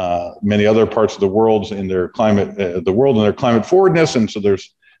of many other parts of the world in their climate forwardness, and so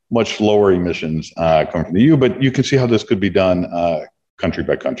there's much lower emissions coming from the EU. But you can see how this could be done country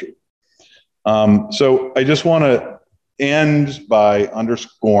by country. So I just want to end by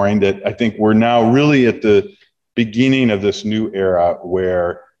underscoring that I think we're now really at the beginning of this new era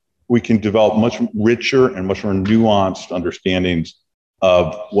where we can develop much richer and much more nuanced understandings of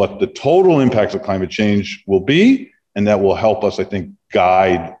what the total impacts of climate change will be, and that will help us, I think,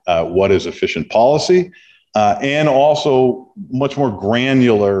 guide what is efficient policy, and also much more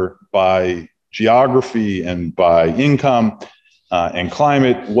granular by geography and by income and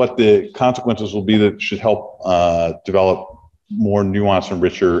climate, what the consequences will be that should help develop more nuanced and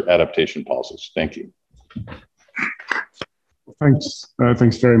richer adaptation policies. Thank you. Thanks.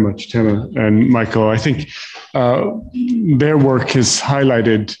 Thanks very much, Tema and Michael. I think their work has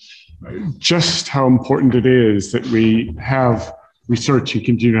highlighted just how important it is that we have research and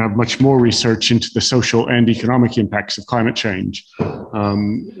continue to have much more research into the social and economic impacts of climate change.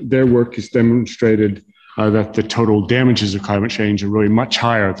 Their work has demonstrated that the total damages of climate change are really much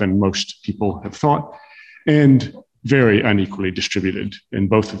higher than most people have thought, and very unequally distributed. And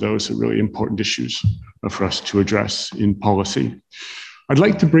both of those are really important issues for us to address in policy. I'd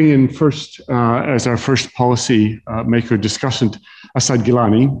like to bring in first, as our first policy maker discussant, Asad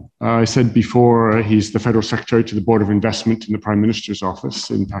Gilani. I said before, he's the Federal Secretary to the Board of Investment in the Prime Minister's office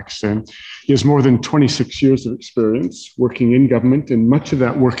in Pakistan. He has more than 26 years of experience working in government, and much of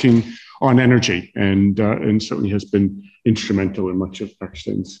that working on energy, and certainly has been instrumental in much of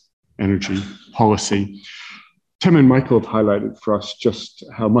Pakistan's energy policy. Tim and Michael have highlighted for us just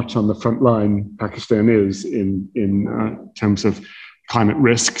how much on the front line Pakistan is in terms of climate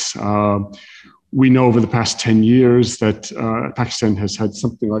risks. We know over the past 10 years that Pakistan has had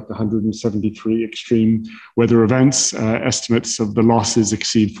something like 173 extreme weather events. Estimates of the losses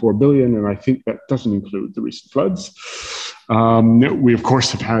exceed 4 billion, and I think that doesn't include the recent floods. We, of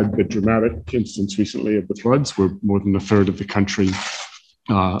course, have had the dramatic instance recently of the floods, where more than a third of the country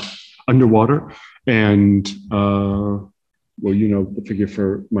underwater. And, well, you know, the figure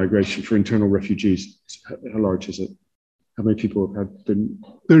for migration for internal refugees, how large is it? How many people have had been?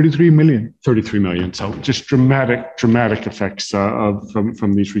 33 million. 33 million. So just dramatic effects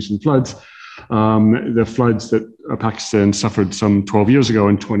from these recent floods. The floods that Pakistan suffered some 12 years ago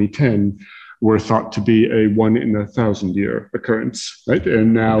in 2010 were thought to be a 1 in 1,000 year occurrence, right?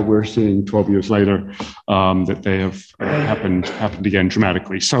 And now we're seeing 12 years later that they have happened again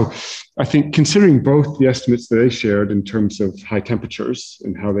dramatically. So I think considering both the estimates that they shared in terms of high temperatures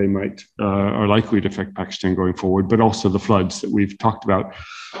and how they might are likely to affect Pakistan going forward, but also the floods that we've talked about,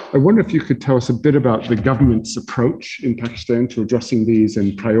 I wonder if you could tell us a bit about the government's approach in Pakistan to addressing these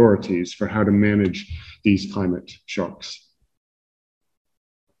and priorities for how to manage these climate shocks.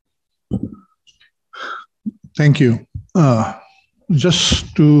 Thank you.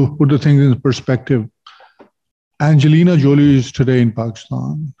 Just to put the things in perspective, Angelina Jolie is today in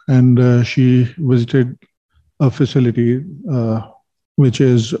Pakistan, and she visited a facility which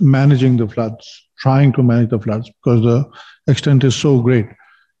is managing the floods, trying to manage the floods because the extent is so great.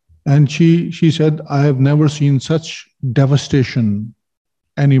 And she said, I have never seen such devastation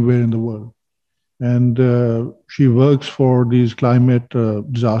anywhere in the world. And she works for these climate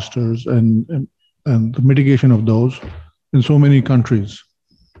disasters and the mitigation of those in so many countries.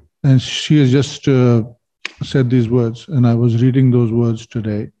 And she has just said these words, and I was reading those words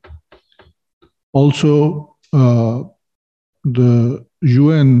today. Also, the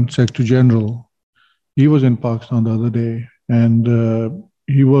UN Secretary General, he was in Pakistan the other day, and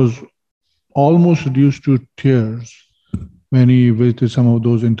he was almost reduced to tears when he visited some of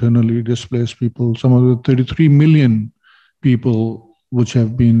those internally displaced people, some of the 33 million people which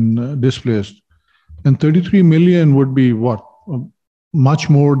have been displaced. And 33 million would be what? Much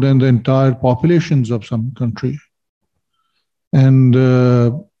more than the entire populations of some country. And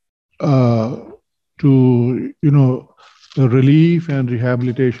to, the relief and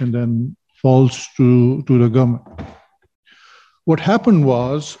rehabilitation then falls to the government. What happened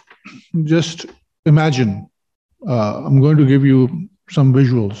was, just imagine, I'm going to give you some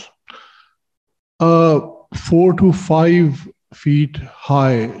visuals. 4 to 5 feet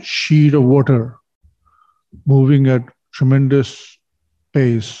high sheet of water moving at tremendous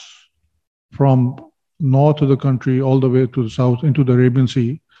pace from north of the country all the way to the south into the Arabian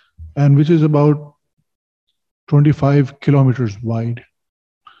Sea, and which is about 25 kilometers wide.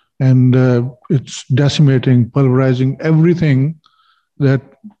 And it's decimating, pulverizing everything that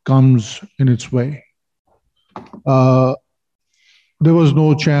comes in its way. There was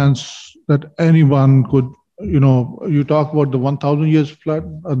no chance that anyone could, you talk about the 1,000 years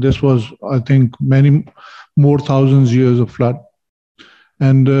flood. This was, I think, many more thousands years of flood.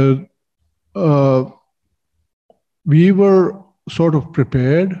 And we were sort of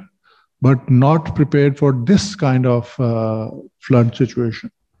prepared, but not prepared for this kind of flood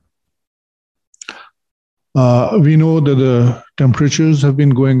situation. We know that the temperatures have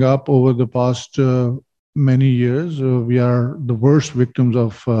been going up over the past many years. We are the worst victims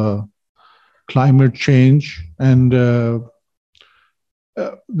of climate change, and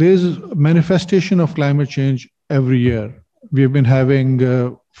there's a manifestation of climate change every year. We've been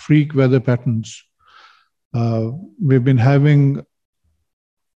having freak weather patterns. We've been having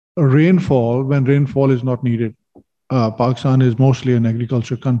a rainfall when rainfall is not needed. Pakistan is mostly an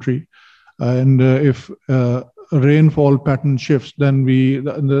agriculture country. And if rainfall pattern shifts, then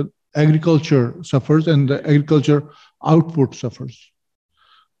the agriculture suffers and the agriculture output suffers.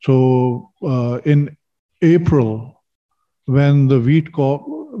 So in April, when the wheat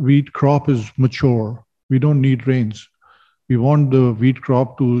crop is mature, we don't need rains. We want the wheat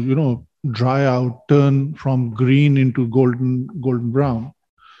crop to, dry out, turn from green into golden brown,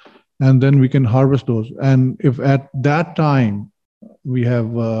 and then we can harvest those. And if at that time we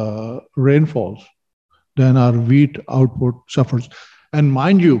have rainfalls, then our wheat output suffers. And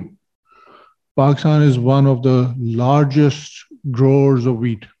mind you, Pakistan is one of the largest growers of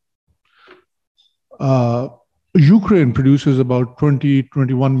wheat. Ukraine produces about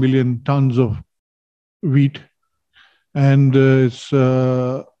 21 million tons of wheat, and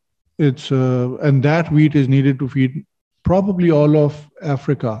and that wheat is needed to feed probably all of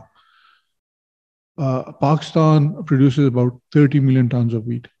Africa. Pakistan produces about 30 million tons of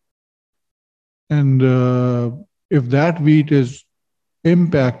wheat. And if that wheat is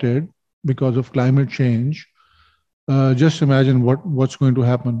impacted because of climate change, just imagine what's going to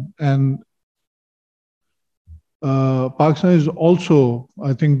happen. And Pakistan is also,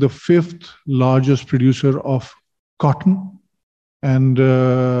 I think, the 5th largest producer of cotton. And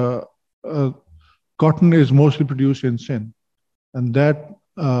cotton is mostly produced in Sindh. And that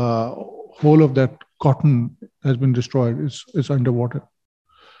whole of that cotton has been destroyed. It's underwater.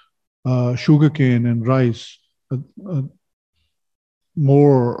 Sugarcane and rice,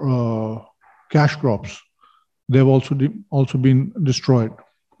 more cash crops, they've also been destroyed.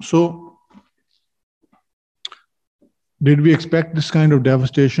 So, did we expect this kind of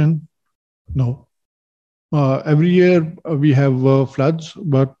devastation? No. Every year we have floods,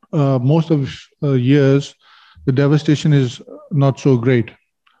 but most of years the devastation is not so great.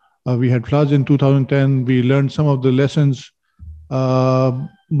 We had floods in 2010. We learned some of the lessons,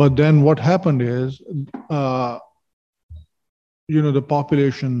 but then what happened is, the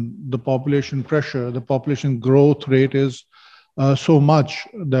population pressure, the population growth rate is so much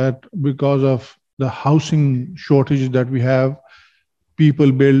that because of the housing shortages that we have,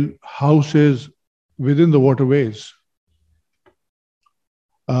 people build houses within the waterways.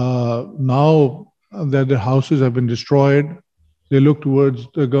 Now that the houses have been destroyed, they look towards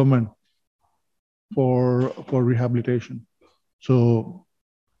the government for rehabilitation. So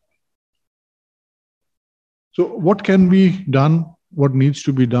what can be done? What needs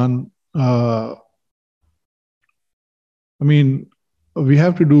to be done? We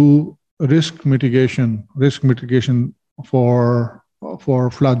have to do risk mitigation for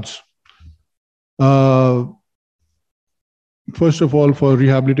floods. First of all, for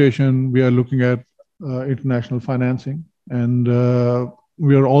rehabilitation, we are looking at international financing, and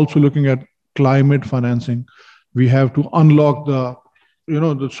we are also looking at climate financing. We have to unlock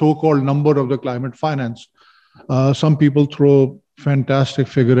the so-called number of the climate finance. Some people throw fantastic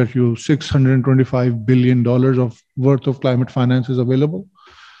figure at you: $625 billion worth of climate finance is available.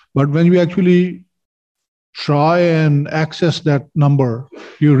 But when you actually try and access that number,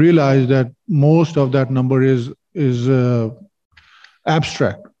 you realize that most of that number is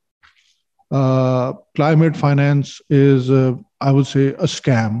abstract. Climate finance is, I would say, a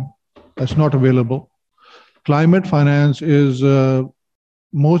scam. That's not available. Climate finance is,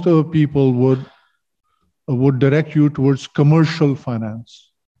 most of the people would direct you towards commercial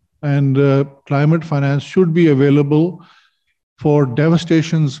finance. And climate finance should be available for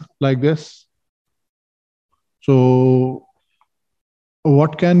devastations like this. So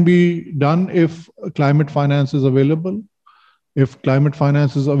what can be done if climate finance is available? If climate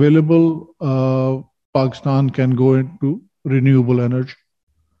finance is available, Pakistan can go into renewable energy.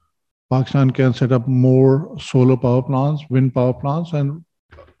 Pakistan can set up more solar power plants, wind power plants, and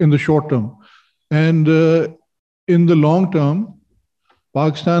in the short term. And in the long term,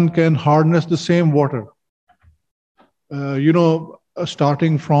 Pakistan can harness the same water.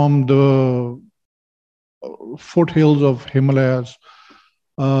 Starting from the foothills of Himalayas,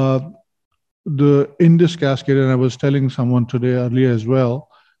 the Indus Cascade, and I was telling someone today earlier as well,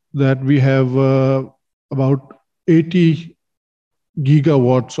 that we have about 80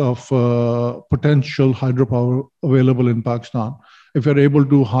 gigawatts of potential hydropower available in Pakistan if you're able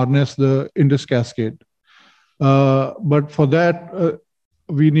to harness the Indus Cascade. But for that,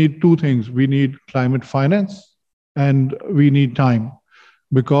 we need two things. We need climate finance and we need time,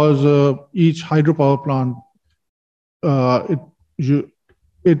 because each hydropower plant,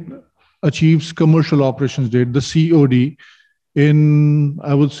 it achieves commercial operations date, the COD, in,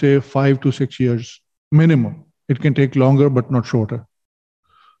 I would say, 5 to 6 years minimum. It can take longer, but not shorter.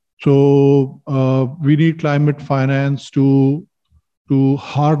 So we need climate finance to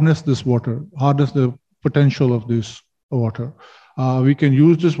harness this water, harness the potential of this water. We can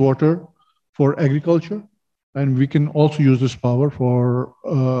use this water for agriculture, and we can also use this power for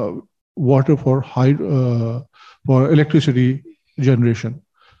water for electricity generation.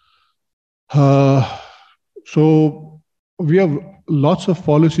 So we have lots of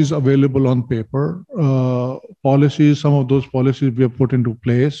policies available on paper. Some of those policies we have put into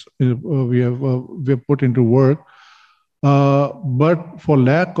place. We have put into work. But for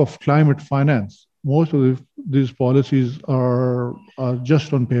lack of climate finance, most of these policies are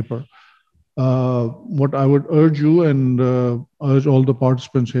just on paper. What I would urge you and urge all the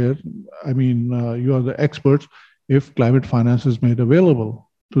participants here, I mean, you are the experts, if climate finance is made available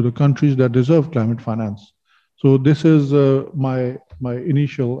to the countries that deserve climate finance. So this is my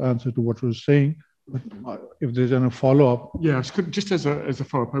initial answer to what you were saying. But if there's any follow-up. Yes, just as a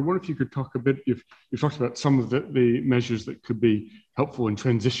follow-up, I wonder if you could talk a bit, you've talked about some of the measures that could be helpful in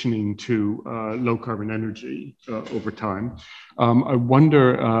transitioning to low-carbon energy over time. I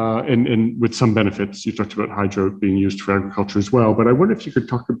wonder, and with some benefits, you talked about hydro being used for agriculture as well, but I wonder if you could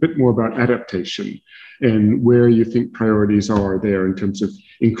talk a bit more about adaptation and where you think priorities are there in terms of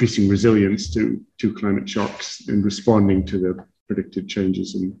increasing resilience to climate shocks and responding to the predicted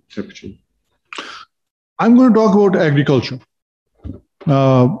changes in temperature. I'm going to talk about agriculture.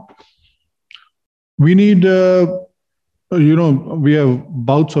 We need, we have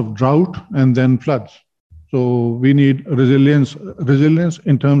bouts of drought and then floods. So we need resilience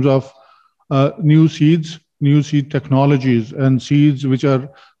in terms of new seeds, new seed technologies, and seeds which are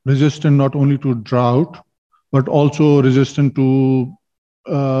resistant not only to drought, but also resistant to,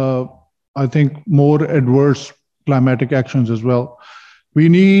 I think, more adverse climatic actions as well. We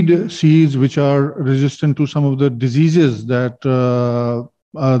need seeds which are resistant to some of the diseases that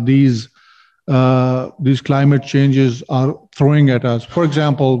these climate changes are throwing at us. For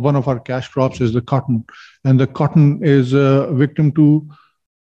example, one of our cash crops is the cotton, and the cotton is a victim to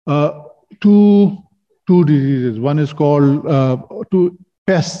two diseases. One is called two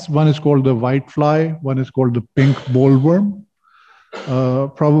pests. One is called the white fly. One is called the pink bollworm.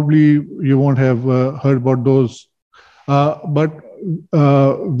 Probably you won't have heard about those, but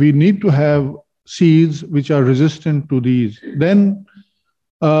we need to have seeds which are resistant to these. Then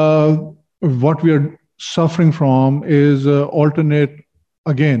what we are suffering from is alternate,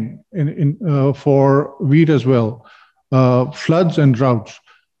 again, for wheat as well, floods and droughts.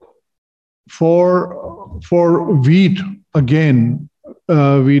 For wheat, again,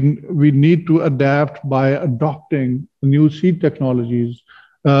 we need to adapt by adopting new seed technologies.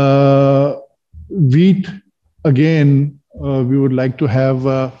 Wheat, again, we would like to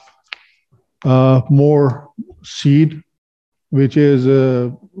have more seed, which is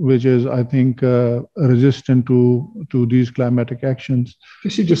I think resistant to these climatic actions.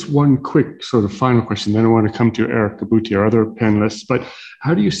 Just one quick sort of final question. Then I want to come to Eric Abouty, our other panelists. But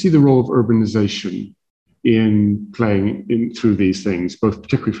how do you see the role of urbanization in playing through these things, both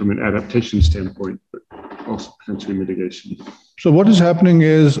particularly from an adaptation standpoint, but also potentially mitigation? So what is happening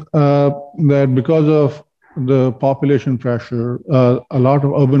is that because of the population pressure, a lot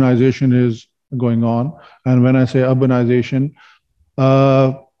of urbanization is going on. And when I say urbanization,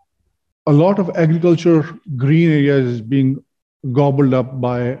 a lot of agriculture green areas is being gobbled up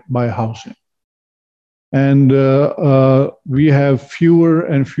by housing. And we have fewer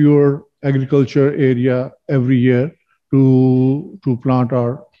and fewer agriculture area every year to plant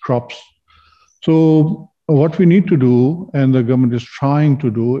our crops. So what we need to do, and the government is trying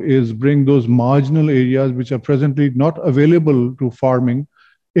to do, is bring those marginal areas which are presently not available to farming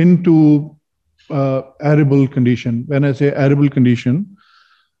into arable condition. When I say arable condition,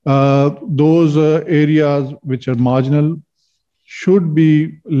 those areas which are marginal should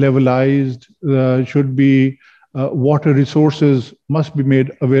be levelized, should be water resources must be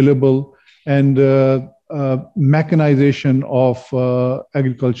made available, and mechanization of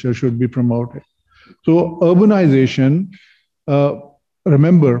agriculture should be promoted. So urbanization,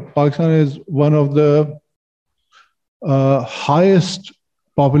 remember, Pakistan is one of the highest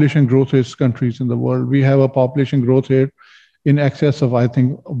population growth rate countries in the world. We have a population growth rate in excess of, I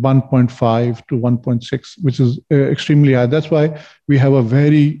think, 1.5 to 1.6, which is extremely high. That's why we have a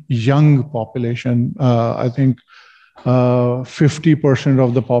very young population. I think 50%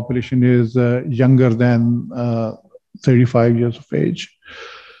 of the population is younger than 35 years of age.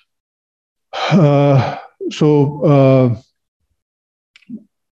 As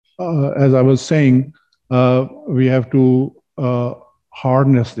I was saying, we have to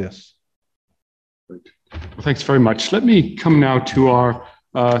harness this. Well, thanks very much. Let me come now to our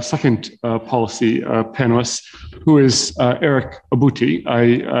second policy panelist, who is Eric Obuti.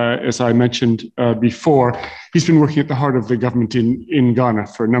 As I mentioned before, he's been working at the heart of the government in Ghana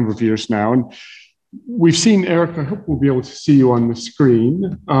for a number of years now. And we've seen, Eric, I hope we'll be able to see you on the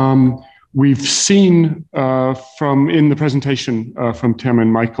screen. We've seen in the presentation from Tim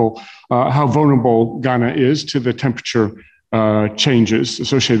and Michael how vulnerable Ghana is to the temperature changes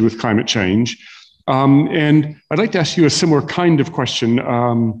associated with climate change. And I'd like to ask you a similar kind of question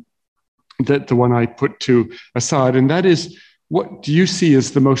that the one I put to Assad, and that is, what do you see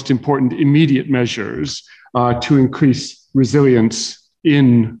as the most important immediate measures to increase resilience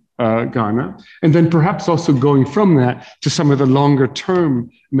in Ghana? And then perhaps also going from that to some of the longer term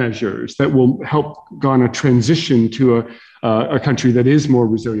measures that will help Ghana transition to a country that is more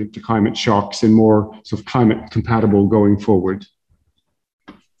resilient to climate shocks and more sort of climate compatible going forward.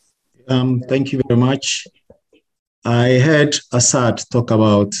 Thank you very much. I heard Assad talk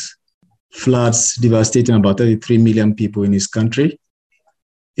about floods devastating about 33 million people in his country.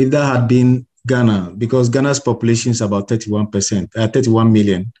 If that had been Ghana, because Ghana's population is about 31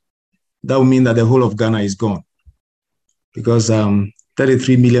 million, that would mean that the whole of Ghana is gone, because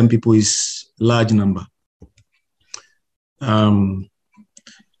 33 million people is a large number. In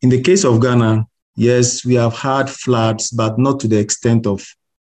the case of Ghana, yes, we have had floods, but not to the extent of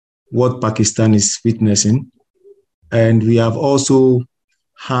what Pakistan is witnessing. And we have also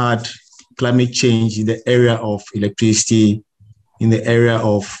had climate change in the area of electricity, in the area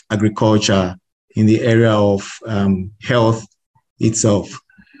of agriculture, in the area of health itself.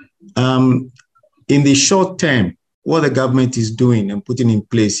 In the short term, what the government is doing and putting in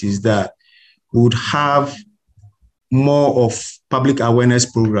place is that we would have more of public awareness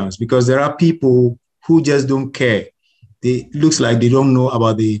programs, because there are people who just don't care. It looks like they don't know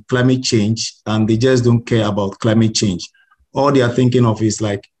about the climate change and they just don't care about climate change. All they are thinking of is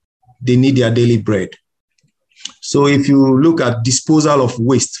like they need their daily bread. So if you look at disposal of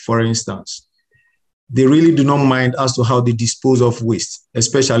waste, for instance, they really do not mind as to how they dispose of waste,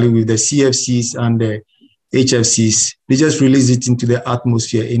 especially with the CFCs and the HFCs. They just release it into the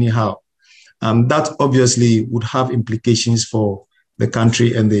atmosphere anyhow. That obviously would have implications for the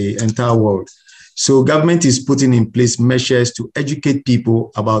country and the entire world. So government is putting in place measures to educate people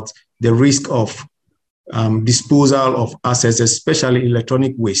about the risk of disposal of assets, especially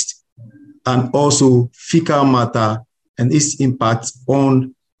electronic waste, and also fecal matter and its impact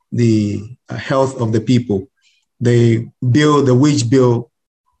on the health of the people. The wage bill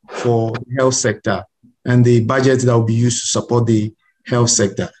for the health sector, and the budget that will be used to support the health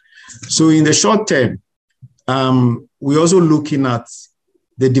sector. So in the short term, we're also looking at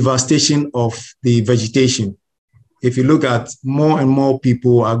the devastation of the vegetation. If you look at more and more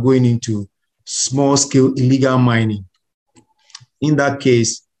people are going into small-scale illegal mining. In that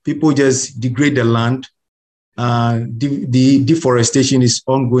case, people just degrade the land. The deforestation is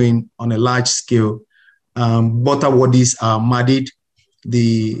ongoing on a large scale. Water bodies are muddied.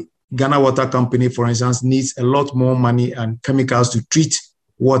 The Ghana Water Company, for instance, needs a lot more money and chemicals to treat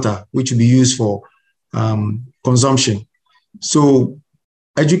water, which will be used for consumption. So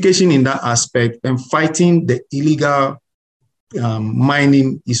education in that aspect and fighting the illegal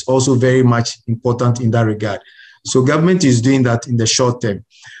mining is also very much important in that regard. So government is doing that in the short term.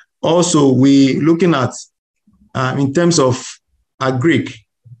 Also, we're looking at, in terms of agric,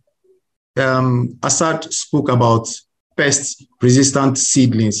 Assad spoke about pest-resistant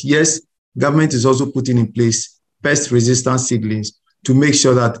seedlings. Yes, government is also putting in place pest-resistant seedlings to make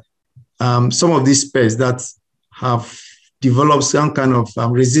sure that some of these pests that have developed some kind of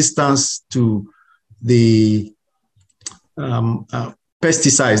resistance to the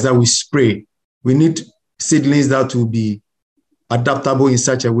pesticides that we spray, we need seedlings that will be adaptable in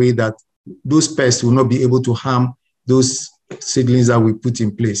such a way that those pests will not be able to harm those seedlings that we put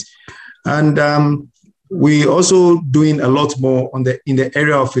in place. And we're also doing a lot more in the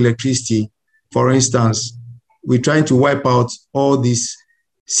area of electricity. For instance, we're trying to wipe out all these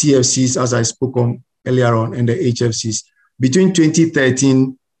CFCs, as I spoke on earlier on, and the HFCs. Between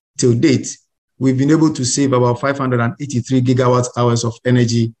 2013 till date, we've been able to save about 583 gigawatt hours of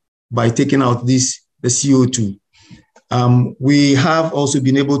energy by taking out the CO2. We have also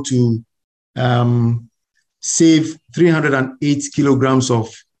been able to save 308 kilograms of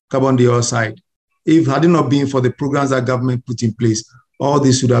carbon dioxide. If it had not been for the programs that government put in place, all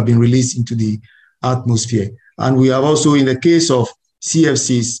this would have been released into the atmosphere. And we have also, in the case of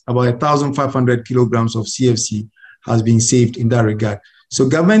CFCs, about 1,500 kilograms of CFC has been saved in that regard. So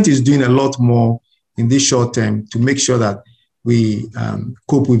government is doing a lot more in this short term to make sure that we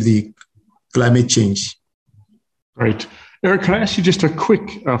cope with the climate change. Great. Eric, can I ask you just a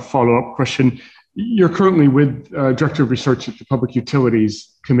quick follow-up question? You're currently with Director of Research at the Public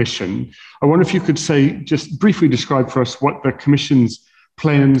Utilities Commission. I wonder if you could just briefly describe for us what the Commission's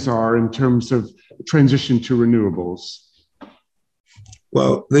plans are in terms of transition to renewables.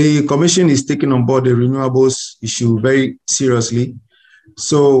 Well, the Commission is taking on board the renewables issue very seriously.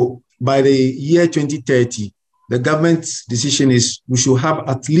 So by the year 2030, the government's decision is we should have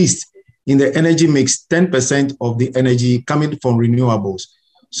at least in the energy mix 10% of the energy coming from renewables.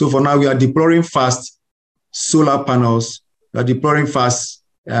 So for now, we are deploying fast solar panels, we are deploying fast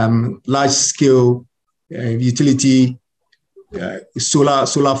large-scale utility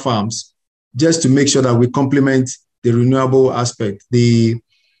solar farms, just to make sure that we complement the renewable aspect. We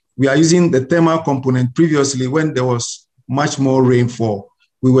are using the thermal component. Previously, when there was much more rainfall,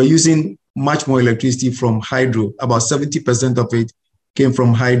 we were using much more electricity from hydro. About 70% of it came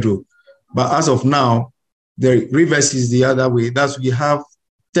from hydro. But as of now, the reverse is the other way. That's we have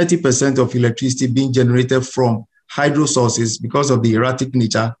 30% of electricity being generated from hydro sources because of the erratic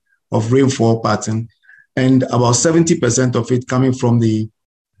nature of rainfall pattern, and about 70% of it coming from the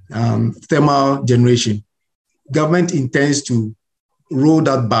thermal generation. Government intends to roll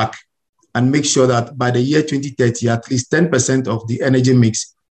that back and make sure that by the year 2030, at least 10% of the energy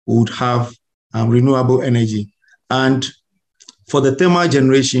mix would have renewable energy. And for the thermal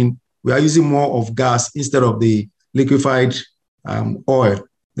generation, we are using more of gas instead of the liquefied oil,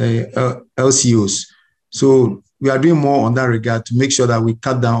 the LCOs. So we are doing more on that regard to make sure that we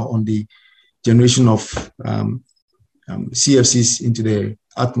cut down on the generation of CFCs into the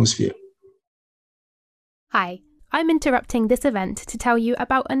atmosphere. Hi, I'm interrupting this event to tell you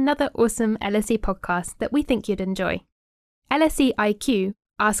about another awesome LSE podcast that we think you'd enjoy. LSE IQ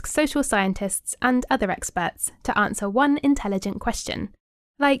asks social scientists and other experts to answer one intelligent question,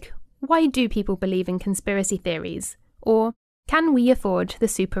 like, why do people believe in conspiracy theories? Or, can we afford the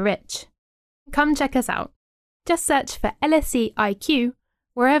super rich? Come check us out. Just search for LSE IQ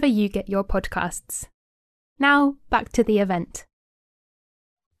wherever you get your podcasts. Now, back to the event.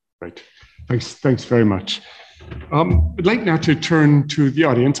 Right. Thanks very much. I'd like now to turn to the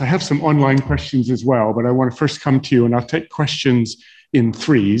audience. I have some online questions as well, but I want to first come to you, and I'll take questions in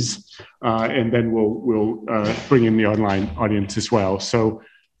threes, and then we'll bring in the online audience as well. So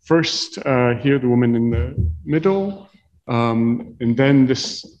first, here, the woman in the middle, and then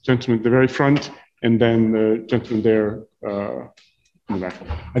this gentleman at the very front, and then the gentleman there in the back.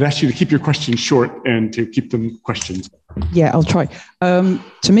 I'd ask you to keep your questions short and to keep them questions. Yeah, I'll try.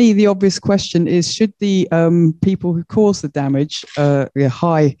 To me, the obvious question is, should the people who cause the damage, the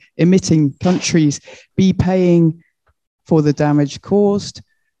high emitting countries, be paying for the damage caused?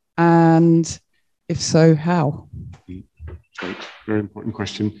 And if so, how? Right. Very important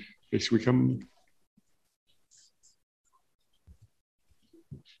question. Okay, should we come?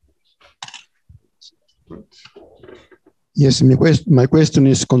 Right. Yes, my question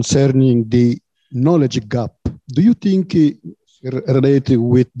is concerning the knowledge gap. Do you think related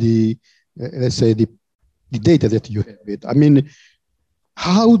with the, let's say, the data that you have? I mean,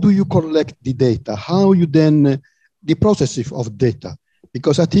 how do you collect the data? How you then, the process of data?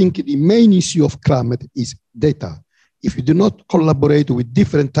 Because I think the main issue of climate is data. If you do not collaborate with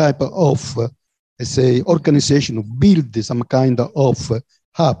different type of, let's say, organization, build some kind of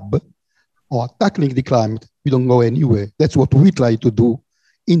hub or tackling the climate, we don't go anywhere. That's what we try to do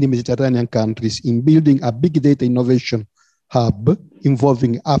in the Mediterranean countries in building a big data innovation hub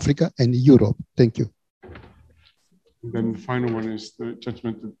involving Africa and Europe. Thank you. And then the final one is the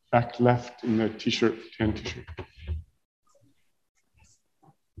gentleman at the back left in the t-shirt, tan t-shirt.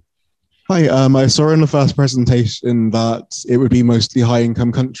 Hi, I saw in the first presentation that it would be mostly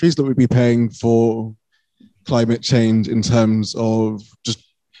high-income countries that would be paying for climate change in terms of just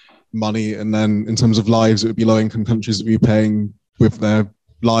money, and then in terms of lives, it would be low-income countries that would be paying with their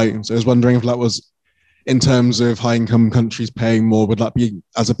lives. So I was wondering if that was in terms of high-income countries paying more, would that be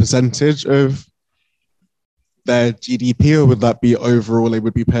as a percentage of their GDP, or would that be overall they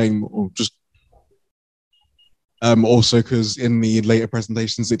would be paying more? Just also because in the later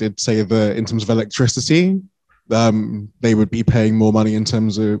presentations they did say that in terms of electricity, they would be paying more money in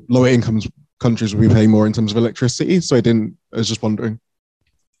terms of lower income countries will be paying more in terms of electricity. So I was just wondering.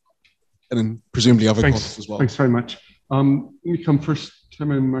 And then presumably other costs as well. Thanks very much. Let me come first,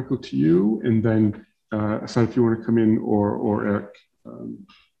 Tim and Michael, to you, and then Asad, if you want to come in, or Eric.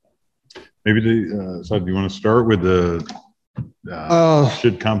 Maybe Asad, do you want to start with the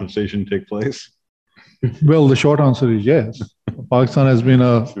should compensation take place? Well, the short answer is yes. Pakistan has been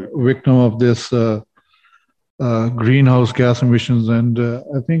a victim of this greenhouse gas emissions, and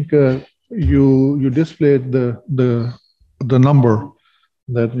I think you displayed the number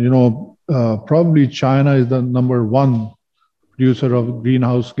that probably China is the number one producer of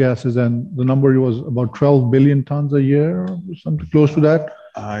greenhouse gases, and the number was about 12 billion tons a year, or something close to that.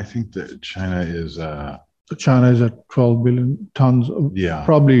 I think that China is at 12 billion tons. Yeah,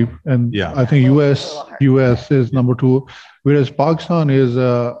 probably, and yeah. I think US is number two, whereas Pakistan is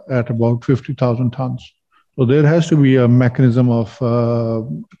at about 50,000 tons. So there has to be a mechanism of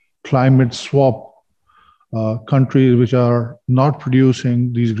climate swap. Countries which are not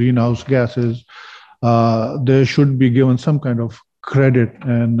producing these greenhouse gases, they should be given some kind of credit,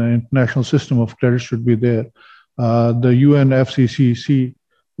 and the international system of credit should be there. The UNFCCC,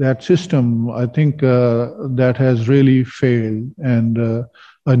 that system, I think that has really failed, and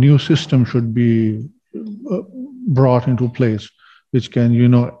a new system should be brought into place, which can,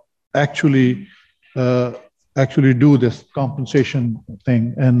 actually do this compensation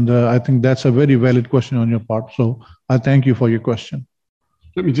thing. And I think that's a very valid question on your part. So I thank you for your question.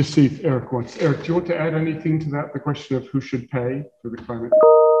 Let me just see if Eric wants. Eric, do you want to add anything to that? The question of who should pay for the climate?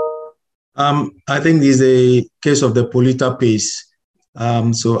 I think there's a case of the polluter pays.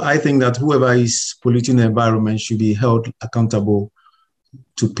 So I think that whoever is polluting the environment should be held accountable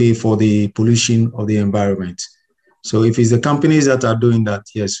to pay for the pollution of the environment. So if it's the companies that are doing that,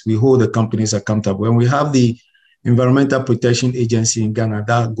 yes, we hold the companies accountable. And we have the Environmental Protection Agency in Ghana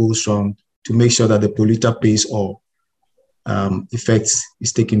that goes on to make sure that the polluter pays all effects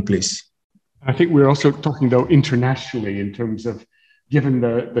is taking place. I think we're also talking, though, internationally in terms of, given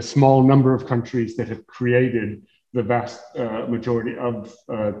the small number of countries that have created the vast majority of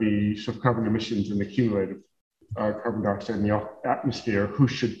the sort of carbon emissions and the cumulative carbon dioxide in the atmosphere, who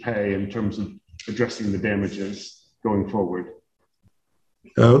should pay in terms of addressing the damages going forward?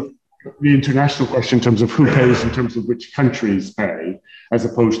 The international question in terms of who pays, in terms of which countries pay, as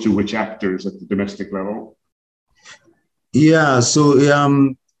opposed to which actors at the domestic level. Yeah, so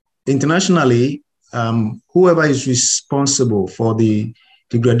internationally, whoever is responsible for the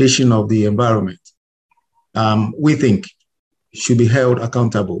degradation of the environment, we think should be held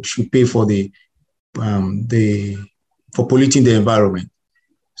accountable, should pay for for polluting the environment.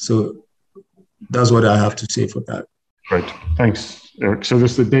 So that's what I have to say for that. Great, thanks, Eric. So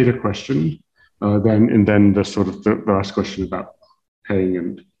there's the data question, then the sort of the last question about paying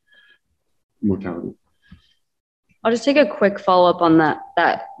and mortality. I'll just take a quick follow-up on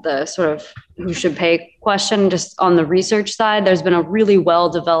the sort of who should pay question. Just on the research side, there's been a really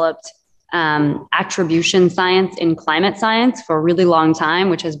well-developed attribution science in climate science for a really long time,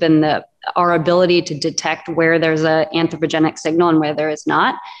 which has been our ability to detect where there's an anthropogenic signal and where there is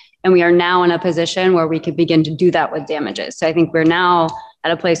not. And we are now in a position where we could begin to do that with damages. So I think we're now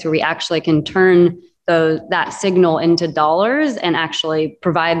at a place where we actually can turn that signal into dollars and actually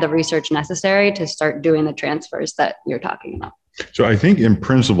provide the research necessary to start doing the transfers that you're talking about. So I think in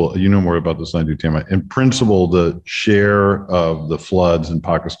principle, you know more about this than I do, Tama. In principle, the share of the floods in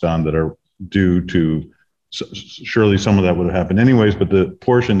Pakistan that are due to, surely some of that would have happened anyways, but the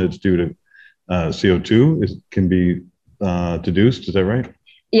portion that's due to CO2 can be deduced. Is that right?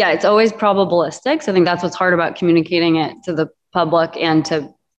 Yeah, it's always probabilistic. So I think that's what's hard about communicating it to the public and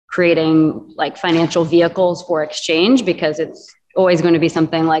to creating like financial vehicles for exchange, because it's always going to be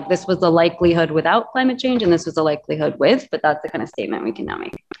something like this was the likelihood without climate change and this was the likelihood with, but that's the kind of statement we can now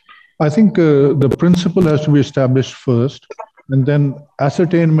make. I think the principle has to be established first, and then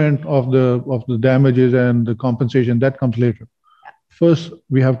ascertainment of the damages and the compensation, that comes later. First,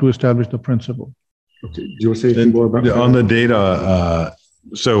 we have to establish the principle. Okay. Do you want to say anything more about that? On the data,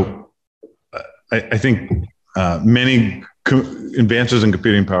 I think many advances in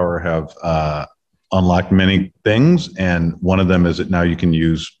computing power have unlocked many things, and one of them is that now you can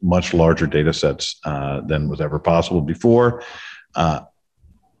use much larger data sets than was ever possible before.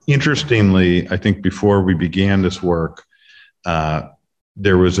 Interestingly, I think before we began this work,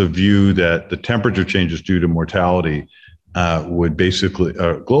 there was a view that the temperature changes due to mortality would basically,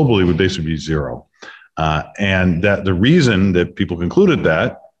 globally, would basically be zero. And that the reason that people concluded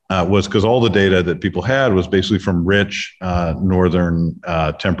that was because all the data that people had was basically from rich northern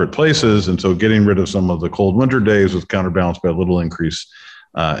temperate places. And so getting rid of some of the cold winter days was counterbalanced by a little increase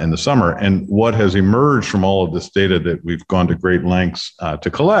in the summer. And what has emerged from all of this data that we've gone to great lengths to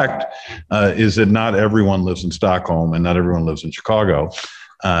collect is that not everyone lives in Stockholm and not everyone lives in Chicago.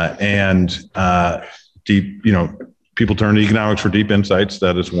 Deep, people turn to economics for deep insights.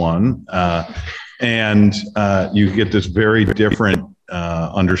 That is one. You get this very different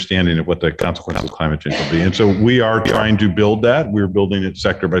understanding of what the consequences of climate change will be. And so we are trying to build that. We're building it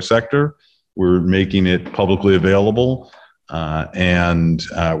sector by sector. We're making it publicly available.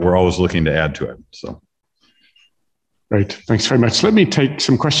 We're always looking to add to it. So. Great, thanks very much. Let me take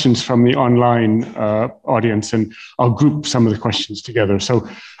some questions from the online audience, and I'll group some of the questions together. So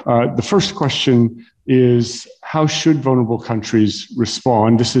the first question is, how should vulnerable countries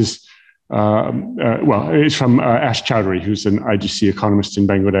respond? This is, it's from Ash Chowdhury, who's an IGC economist in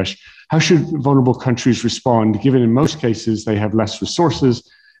Bangladesh. How should vulnerable countries respond, given in most cases they have less resources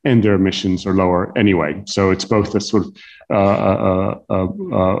and their emissions are lower anyway? So it's both a sort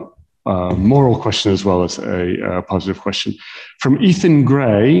of moral question as well as a positive question. From Ethan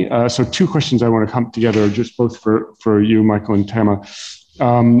Gray, so two questions I want to clump together, just both for you, Michael and Tama.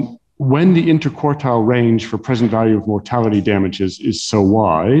 When the interquartile range for present value of mortality damages is so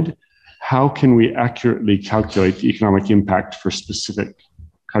wide, how can we accurately calculate the economic impact for specific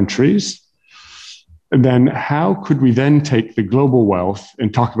countries? And then how could we then take the global wealth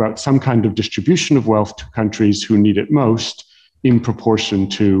and talk about some kind of distribution of wealth to countries who need it most in proportion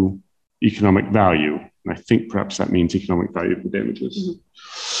to economic value? And I think perhaps that means economic value of the damages.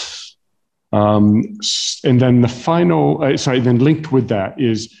 And then the final, then linked with that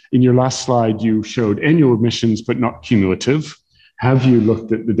is, in your last slide, you showed annual emissions, but not cumulative. Have you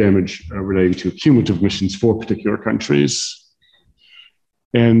looked at the damage relating to cumulative emissions for particular countries?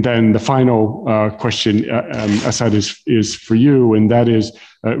 And then the final question, Asad, is for you, and that is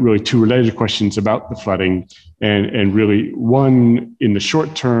really two related questions about the flooding. And really, one, in the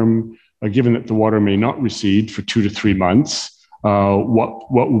short term, given that the water may not recede for 2 to 3 months,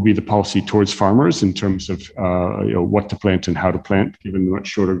 what will be the policy towards farmers in terms of what to plant and how to plant, given the much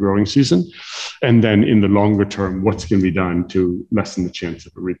shorter growing season? And then in the longer term, what's going to be done to lessen the chance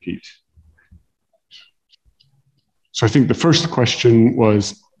of a repeat? So I think the first question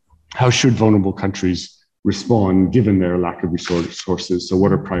was, how should vulnerable countries respond given their lack of resources? So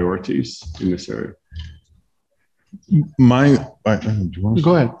what are priorities in this area? Go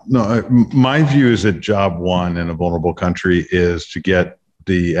ahead. No, my view is that job one in a vulnerable country is to get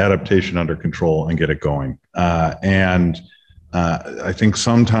the adaptation under control and get it going. I think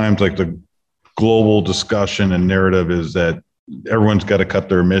sometimes, like, the global discussion and narrative is that everyone's got to cut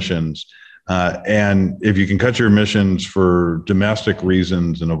their emissions. And if you can cut your emissions for domestic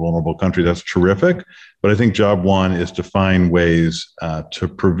reasons in a vulnerable country, that's terrific. But I think job one is to find ways to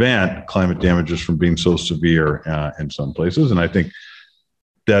prevent climate damages from being so severe in some places. And I think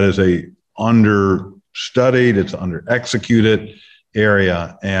that is a understudied, it's under-executed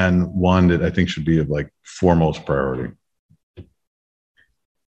area, and one that I think should be of foremost priority.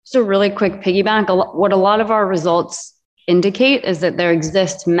 So really quick piggyback, what a lot of our results indicate is that there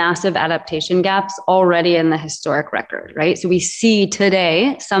exist massive adaptation gaps already in the historic record, right? So we see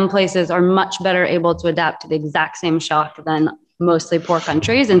today some places are much better able to adapt to the exact same shock than mostly poor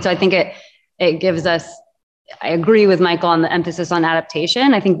countries. And so I think it gives us, I agree with Michael on the emphasis on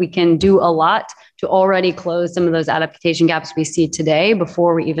adaptation. I think we can do a lot to already close some of those adaptation gaps we see today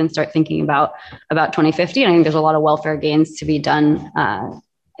before we even start thinking about 2050. And I think there's a lot of welfare gains to be done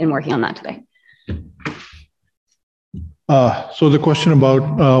in working on that today. So the question about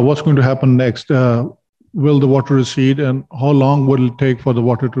what's going to happen next, will the water recede and how long will it take for the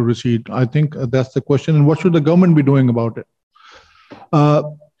water to recede? I think that's the question. And what should the government be doing about it?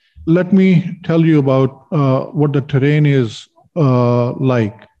 Let me tell you about what the terrain is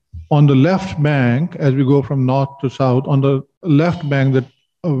like. On the left bank, as we go from north to south, on the left bank,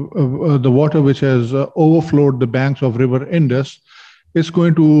 the water which has overflowed the banks of River Indus is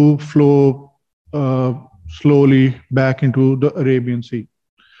going to flow slowly back into the Arabian Sea.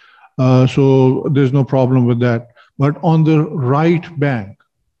 So there's no problem with that. But on the right bank,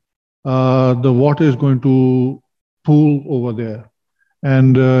 the water is going to pool over there.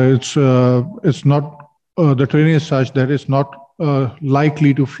 And it's not, the terrain is such that it's not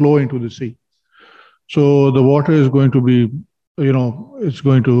likely to flow into the sea. So the water is going to be, it's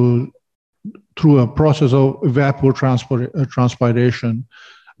going to, through a process of evapotranspiration,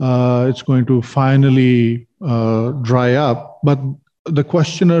 it's going to finally dry up. But the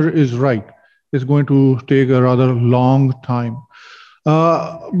questioner is right. It's going to take a rather long time.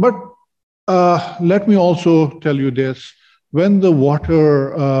 But let me also tell you this. When the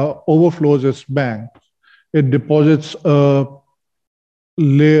water overflows its bank, it deposits a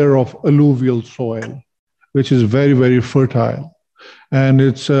layer of alluvial soil, which is very, very fertile. And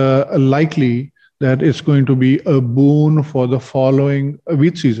it's likely that it's going to be a boon for the following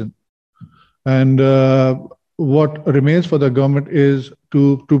wheat season. And what remains for the government is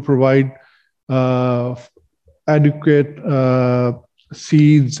to provide adequate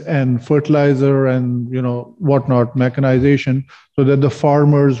seeds and fertilizer and whatnot, mechanization, so that the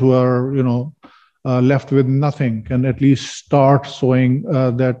farmers who are left with nothing can at least start sowing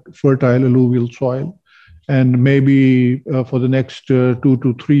that fertile alluvial soil. And maybe for the next 2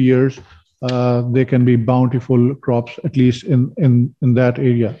 to 3 years, they can be bountiful crops, at least in that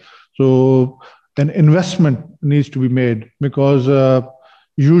area. So an investment needs to be made, because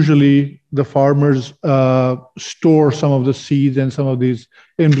usually the farmers store some of the seeds and some of these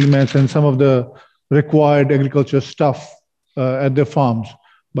implements and some of the required agriculture stuff at their farms,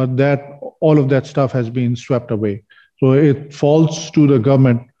 but all of that stuff has been swept away. So it falls to the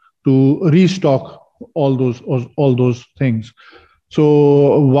government to restock all those things.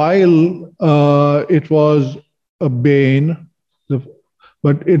 So while it was a bane,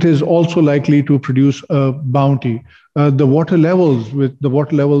 but it is also likely to produce a bounty. The water level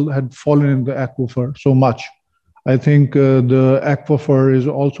had fallen in the aquifer so much. I think the aquifer is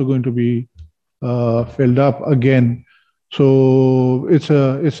also going to be filled up again. So it's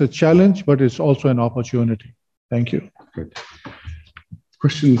a challenge, but it's also an opportunity. Thank you. Good.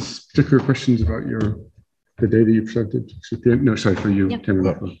 Particular questions about the data you presented? No, sorry, for you,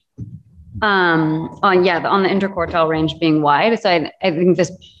 Tamara. On the interquartile range being wide. So I think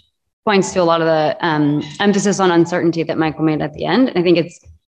this points to a lot of the emphasis on uncertainty that Michael made at the end. And I think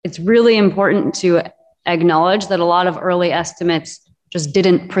it's really important to acknowledge that a lot of early estimates just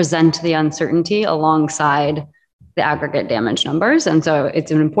didn't present the uncertainty alongside the aggregate damage numbers. And so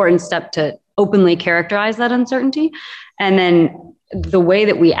it's an important step to openly characterize that uncertainty. And then the way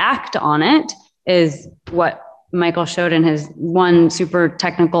that we act on it is what Michael showed in his one super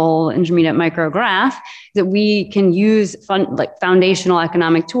technical intermediate micrograph, that we can use foundational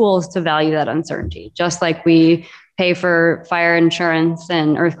economic tools to value that uncertainty. Just like we pay for fire insurance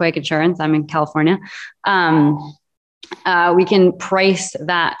and earthquake insurance, I'm in California, we can price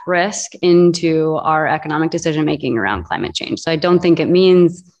that risk into our economic decision-making around climate change. So I don't think it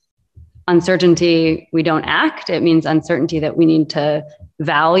means uncertainty we don't act. It means uncertainty that we need to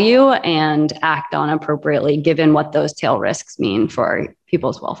value and act on appropriately, given what those tail risks mean for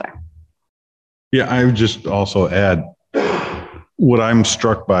people's welfare. Yeah, I would just also add, what I'm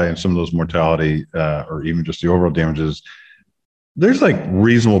struck by in some of those mortality or even just the overall damages, there's like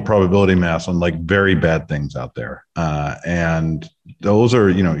reasonable probability mass on like very bad things out there. And those are,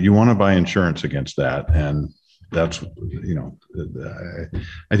 you want to buy insurance against that. And that's,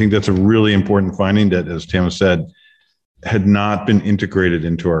 I think that's a really important finding that, as Tama said, had not been integrated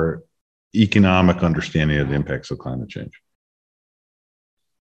into our economic understanding of the impacts of climate change.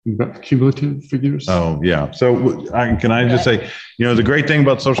 About cumulative figures? Oh, yeah. So can I just say, the great thing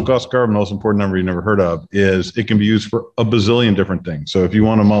about social cost of carbon, the most important number you never heard of, is it can be used for a bazillion different things. So if you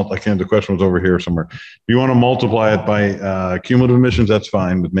want to I think the question was over here somewhere. If you want to multiply it by cumulative emissions, that's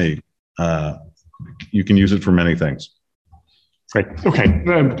fine with me. You can use it for many things. Great. Okay.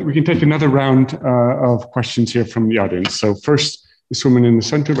 We can take another round of questions here from the audience. So first, this woman in the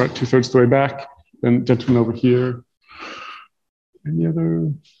center, about 2/3 the way back, then gentleman over here. Any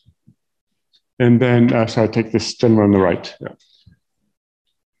other? And then, so I take this gentleman on the right. Yeah.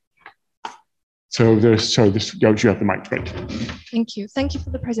 So you have the mic, right? Thank you. Thank you for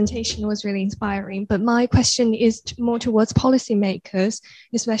the presentation. It was really inspiring. But my question is more towards policymakers,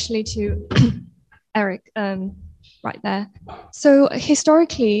 especially to Eric. Right there. So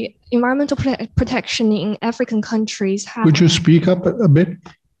historically, environmental protection in African countries have... Could you speak up a bit?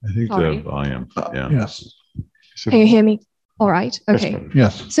 I think the volume, yeah. Yes. Can you hear me? All right. Okay.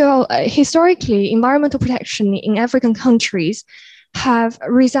 Yes. So historically, environmental protection in African countries have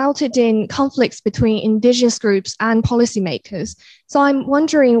resulted in conflicts between indigenous groups and policymakers. So I'm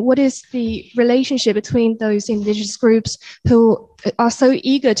wondering, what is the relationship between those indigenous groups who are so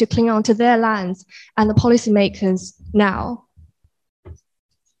eager to cling on to their lands and the policymakers now?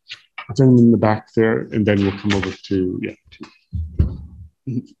 Gentleman in the back there, and then we'll come over to.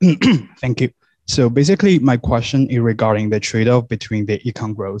 Thank you. So basically, my question is regarding the trade-off between the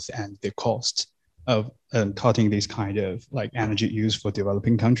econ growth and the cost of cutting this kind of energy use for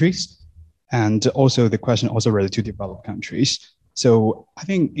developing countries. And also the question also related to developed countries. So I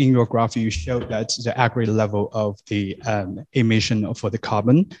think in your graph, you showed that the aggregate level of the emission for the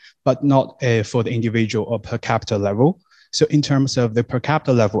carbon, but not for the individual or per capita level. So in terms of the per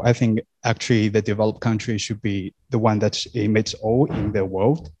capita level, I think actually the developed countries should be the one that emits all in the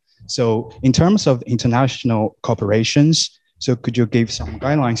world. So in terms of international corporations, so could you give some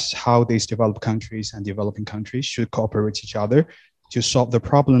guidelines how these developed countries and developing countries should cooperate with each other to solve the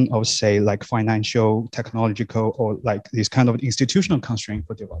problem of, say, like financial, technological, or like this kind of institutional constraint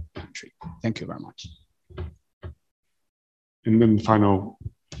for developed country? Thank you very much. And then the final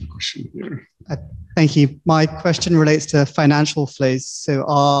question here. Thank you. My question relates to financial flows. So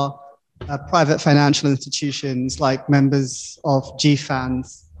are private financial institutions like members of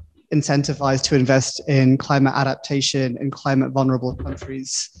GFANZ incentivized to invest in climate adaptation in climate vulnerable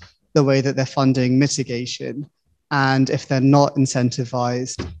countries the way that they're funding mitigation? And if they're not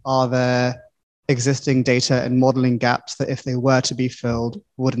incentivized, are there existing data and modeling gaps that if they were to be filled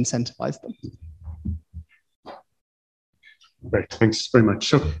would incentivize them? Great, thanks very much.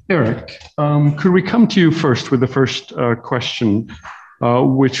 So Eric, could we come to you first with the first question,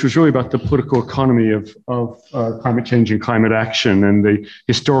 which was really about the political economy of climate change and climate action and the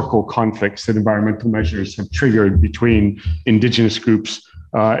historical conflicts that environmental measures have triggered between indigenous groups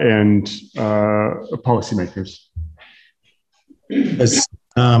and policymakers? Yes,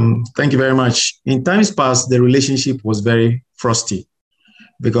 thank you very much. In times past, the relationship was very frosty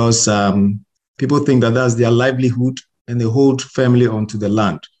because people think that that's their livelihood and they hold firmly onto the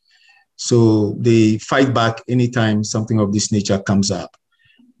land. So they fight back anytime something of this nature comes up.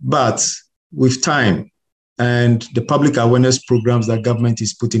 But with time and the public awareness programs that government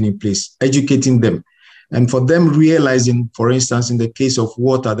is putting in place, educating them, and for them realizing, for instance, in the case of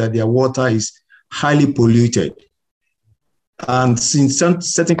water, that their water is highly polluted. And since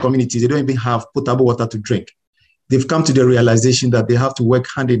certain communities, they don't even have potable water to drink. They've come to the realization that they have to work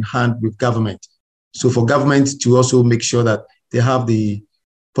hand in hand with government. So for government to also make sure that they have the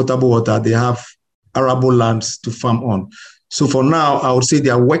potable water, they have arable lands to farm on. So for now, I would say they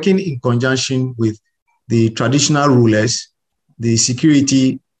are working in conjunction with the traditional rulers, the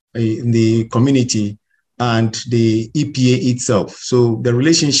security in the community, and the EPA itself. So the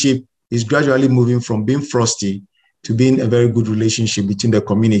relationship is gradually moving from being frosty to being a very good relationship between the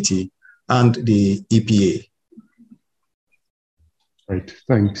community and the EPA. Right,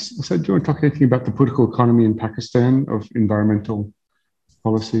 thanks. So do you want to talk anything about the political economy in Pakistan of environmental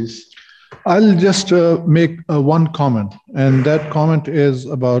policies? I'll just make one comment, and that comment is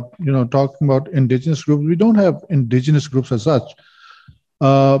about, talking about indigenous groups. We don't have indigenous groups as such,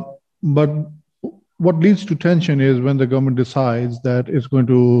 but what leads to tension is when the government decides that it's going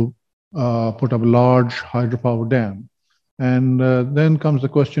to put up a large hydropower dam. And then comes the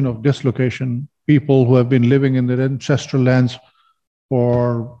question of dislocation. People who have been living in their ancestral lands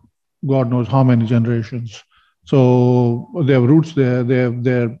for God knows how many generations. So they have roots there, they have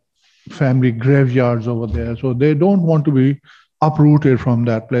their family graveyards over there. So they don't want to be uprooted from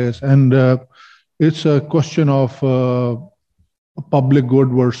that place. And it's a question of public good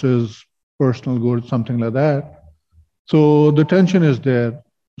versus personal good, something like that. So the tension is there.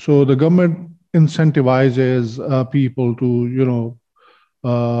 So the government incentivizes people to,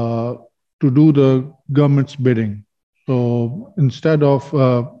 to do the government's bidding. So instead of,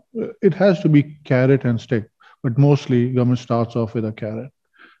 it has to be carrot and stick, but mostly government starts off with a carrot,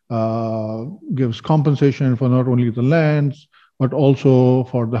 gives compensation for not only the lands, but also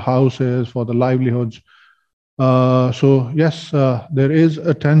for the houses, for the livelihoods. So yes, there is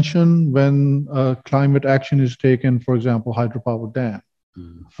a tension when climate action is taken, for example, hydropower dam.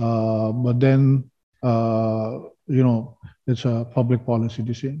 But then, it's a public policy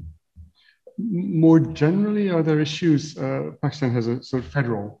decision. More generally, are there issues? Pakistan has a sort of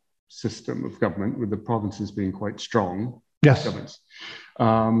federal system of government with the provinces being quite strong. Yes.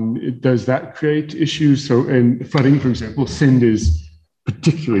 Does that create issues? So in flooding, for example, Sindh is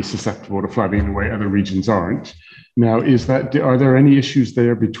particularly susceptible to flooding in a way other regions aren't. Now, are there any issues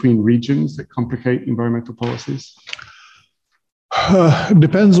there between regions that complicate environmental policies?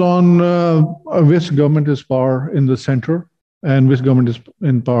 Depends on which government is power in the center and which government is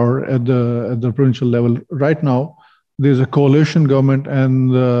in power at the provincial level. Right now, there's a coalition government,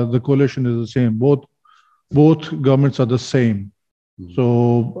 and the coalition is the same. Both governments are the same.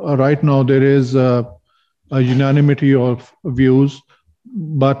 So right now there is a unanimity of views,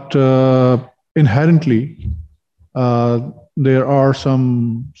 but inherently there are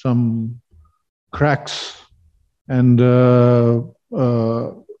some cracks, and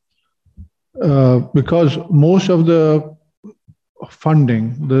because most of the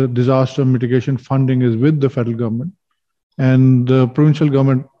funding, the disaster mitigation funding, is with the federal government, and the provincial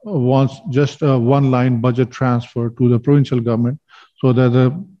government wants just a one-line budget transfer to the provincial government so that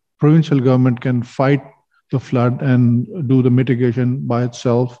the provincial government can fight the flood and do the mitigation by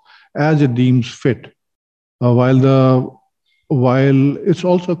itself as it deems fit. While it's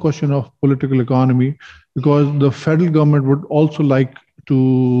also a question of political economy, because the federal government would also like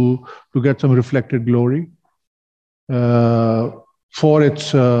to get some reflected glory for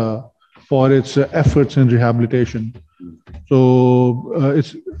its efforts in rehabilitation. So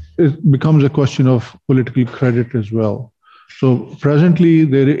it becomes a question of political credit as well. So presently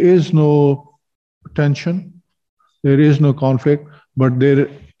there is no tension, there is no conflict, but there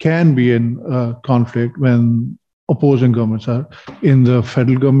can be a conflict when opposing governments are in the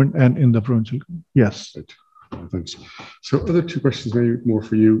federal government and in the provincial government. Yes. Thanks. So other two questions, maybe more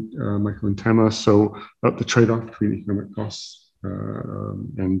for you, Michael and Tama. So the trade-off between economic costs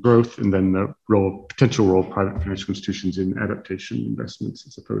and growth, and then the potential role of private financial institutions in adaptation investments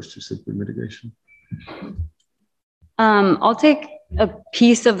as opposed to simply mitigation. I'll take a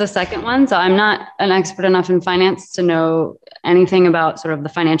piece of the second one. So I'm not an expert enough in finance to know anything about sort of the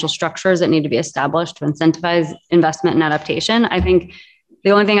financial structures that need to be established to incentivize investment and adaptation. I think the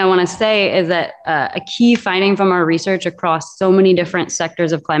only thing I want to say is that a key finding from our research across so many different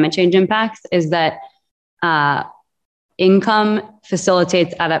sectors of climate change impacts is that income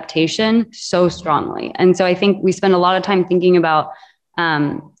facilitates adaptation so strongly. And so I think we spend a lot of time thinking about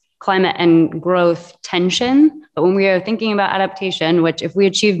climate and growth tension. But when we are thinking about adaptation, which if we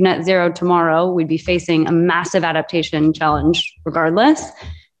achieved net zero tomorrow, we'd be facing a massive adaptation challenge regardless.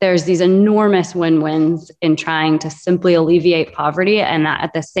 There's these enormous win-wins in trying to simply alleviate poverty, and that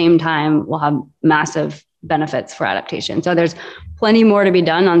at the same time will have massive benefits for adaptation. So there's plenty more to be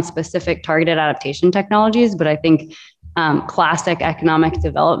done on specific targeted adaptation technologies, but I think classic economic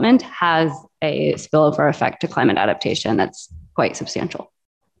development has a spillover effect to climate adaptation that's quite substantial.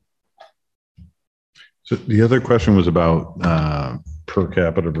 So the other question was about per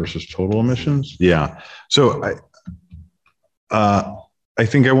capita versus total emissions. Yeah. So I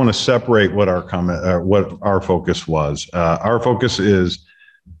think I want to separate what our what our focus was. Our focus is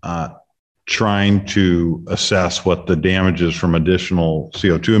trying to assess what the damages from additional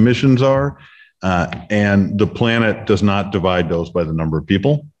CO2 emissions are, and the planet does not divide those by the number of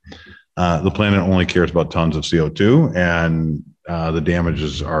people. The planet only cares about tons of CO2, and the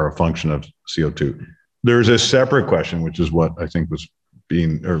damages are a function of CO2. There's a separate question, which is what I think was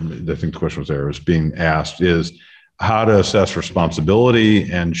being, or I think the question was there, was being asked, is how to assess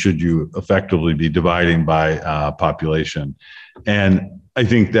responsibility, and should you effectively be dividing by population? And I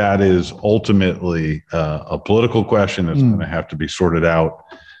think that is ultimately a political question that's going to have to be sorted out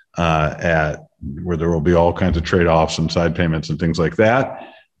at where there will be all kinds of trade-offs and side payments and things like that.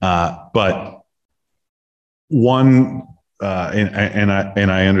 But one, and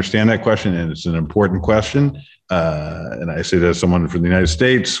I understand that question, and it's an important question. And I say that as someone from the United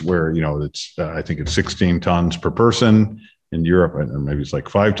States, where, you know, it's I think it's 16 tons per person. In Europe, or maybe it's like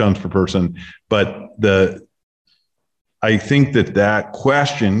 5 tons per person. But I think that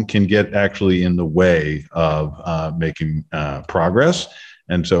question can get actually in the way of making progress.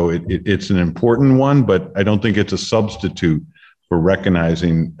 And so it's an important one, but I don't think it's a substitute for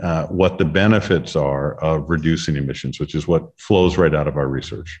recognizing what the benefits are of reducing emissions, which is what flows right out of our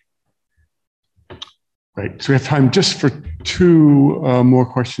research. Right. So we have time just for 2 more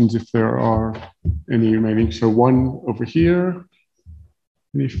questions if there are any remaining. So one over here.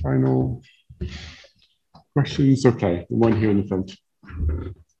 Any final questions? Okay, the one here in the front.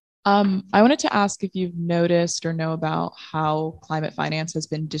 I wanted to ask if you've noticed or know about how climate finance has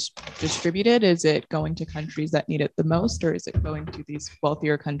been distributed. Is it going to countries that need it the most, or is it going to these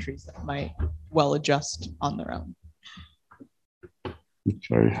wealthier countries that might well adjust on their own?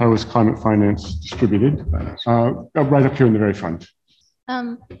 Okay, how is climate finance distributed? Right up here in the very front.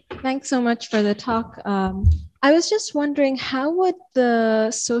 Thanks so much for the talk. I was just wondering, how would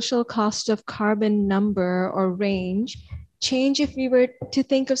the social cost of carbon number or range change if we were to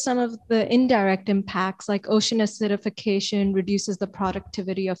think of some of the indirect impacts, like ocean acidification reduces the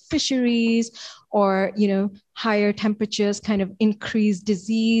productivity of fisheries, or, you know, higher temperatures kind of increase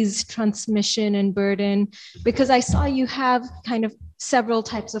disease transmission and burden? Because I saw you have kind of several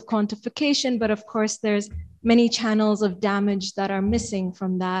types of quantification, but of course there's many channels of damage that are missing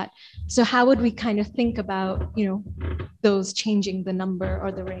from that. So how would we kind of think about, you know, those changing the number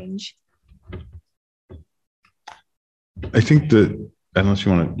or the range? I think that, unless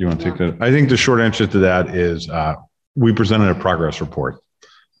you want to take that, I think the short answer to that is we presented a progress report,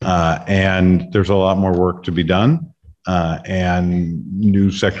 and there's a lot more work to be done, and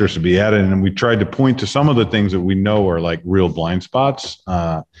new sectors to be added. And we tried to point to some of the things that we know are like real blind spots,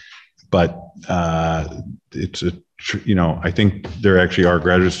 but it's you know, I think there actually are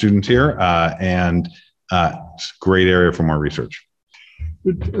graduate students here, and It's a great area for more research.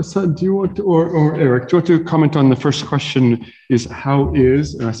 Asad, do you want to, or Eric, do you want to comment on the first question? Is how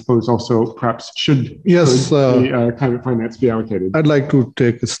is, and I suppose also perhaps should climate finance be allocated? I'd like to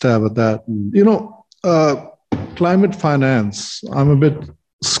take a stab at that. You know, climate finance, I'm a bit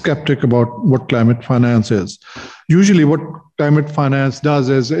skeptic about what climate finance is. Usually what climate finance does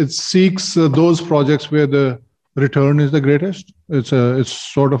is it seeks those projects where the return is the greatest. It's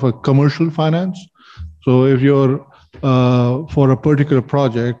sort of a commercial finance. So if you're for a particular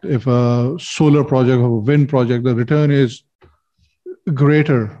project, if a solar project or a wind project, the return is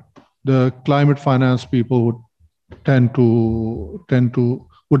greater, the climate finance people would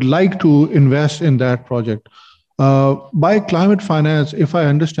would like to invest in that project. By climate finance, if I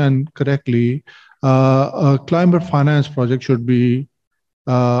understand correctly, a climate finance project should be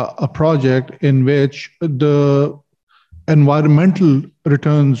a project in which the environmental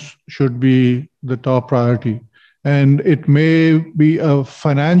returns should be the top priority. And it may be a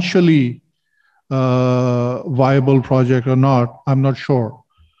financially viable project or not, I'm not sure.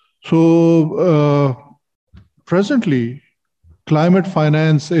 So presently, climate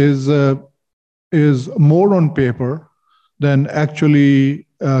finance is more on paper than actually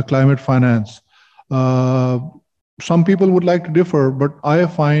climate finance. Some people would like to differ, but I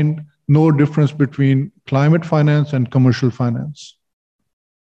find no difference between climate finance and commercial finance.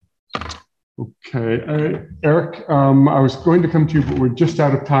 Okay, Eric, I was going to come to you, but we're just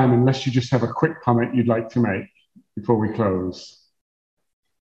out of time unless you just have a quick comment you'd like to make before we close.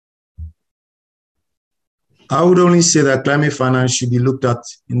 I would only say that climate finance should be looked at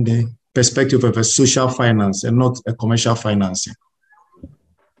in the perspective of a social finance and not a commercial financing.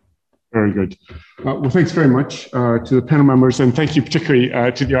 Very good. Well, thanks very much to the panel members, and thank you particularly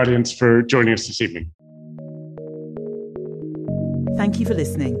to the audience for joining us this evening. Thank you for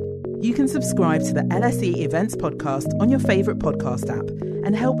listening. You can subscribe to the LSE Events podcast on your favourite podcast app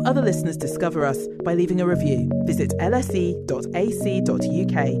and help other listeners discover us by leaving a review. Visit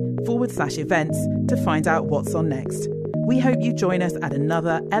lse.ac.uk/events to find out what's on next. We hope you join us at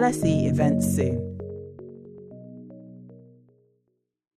another LSE event soon.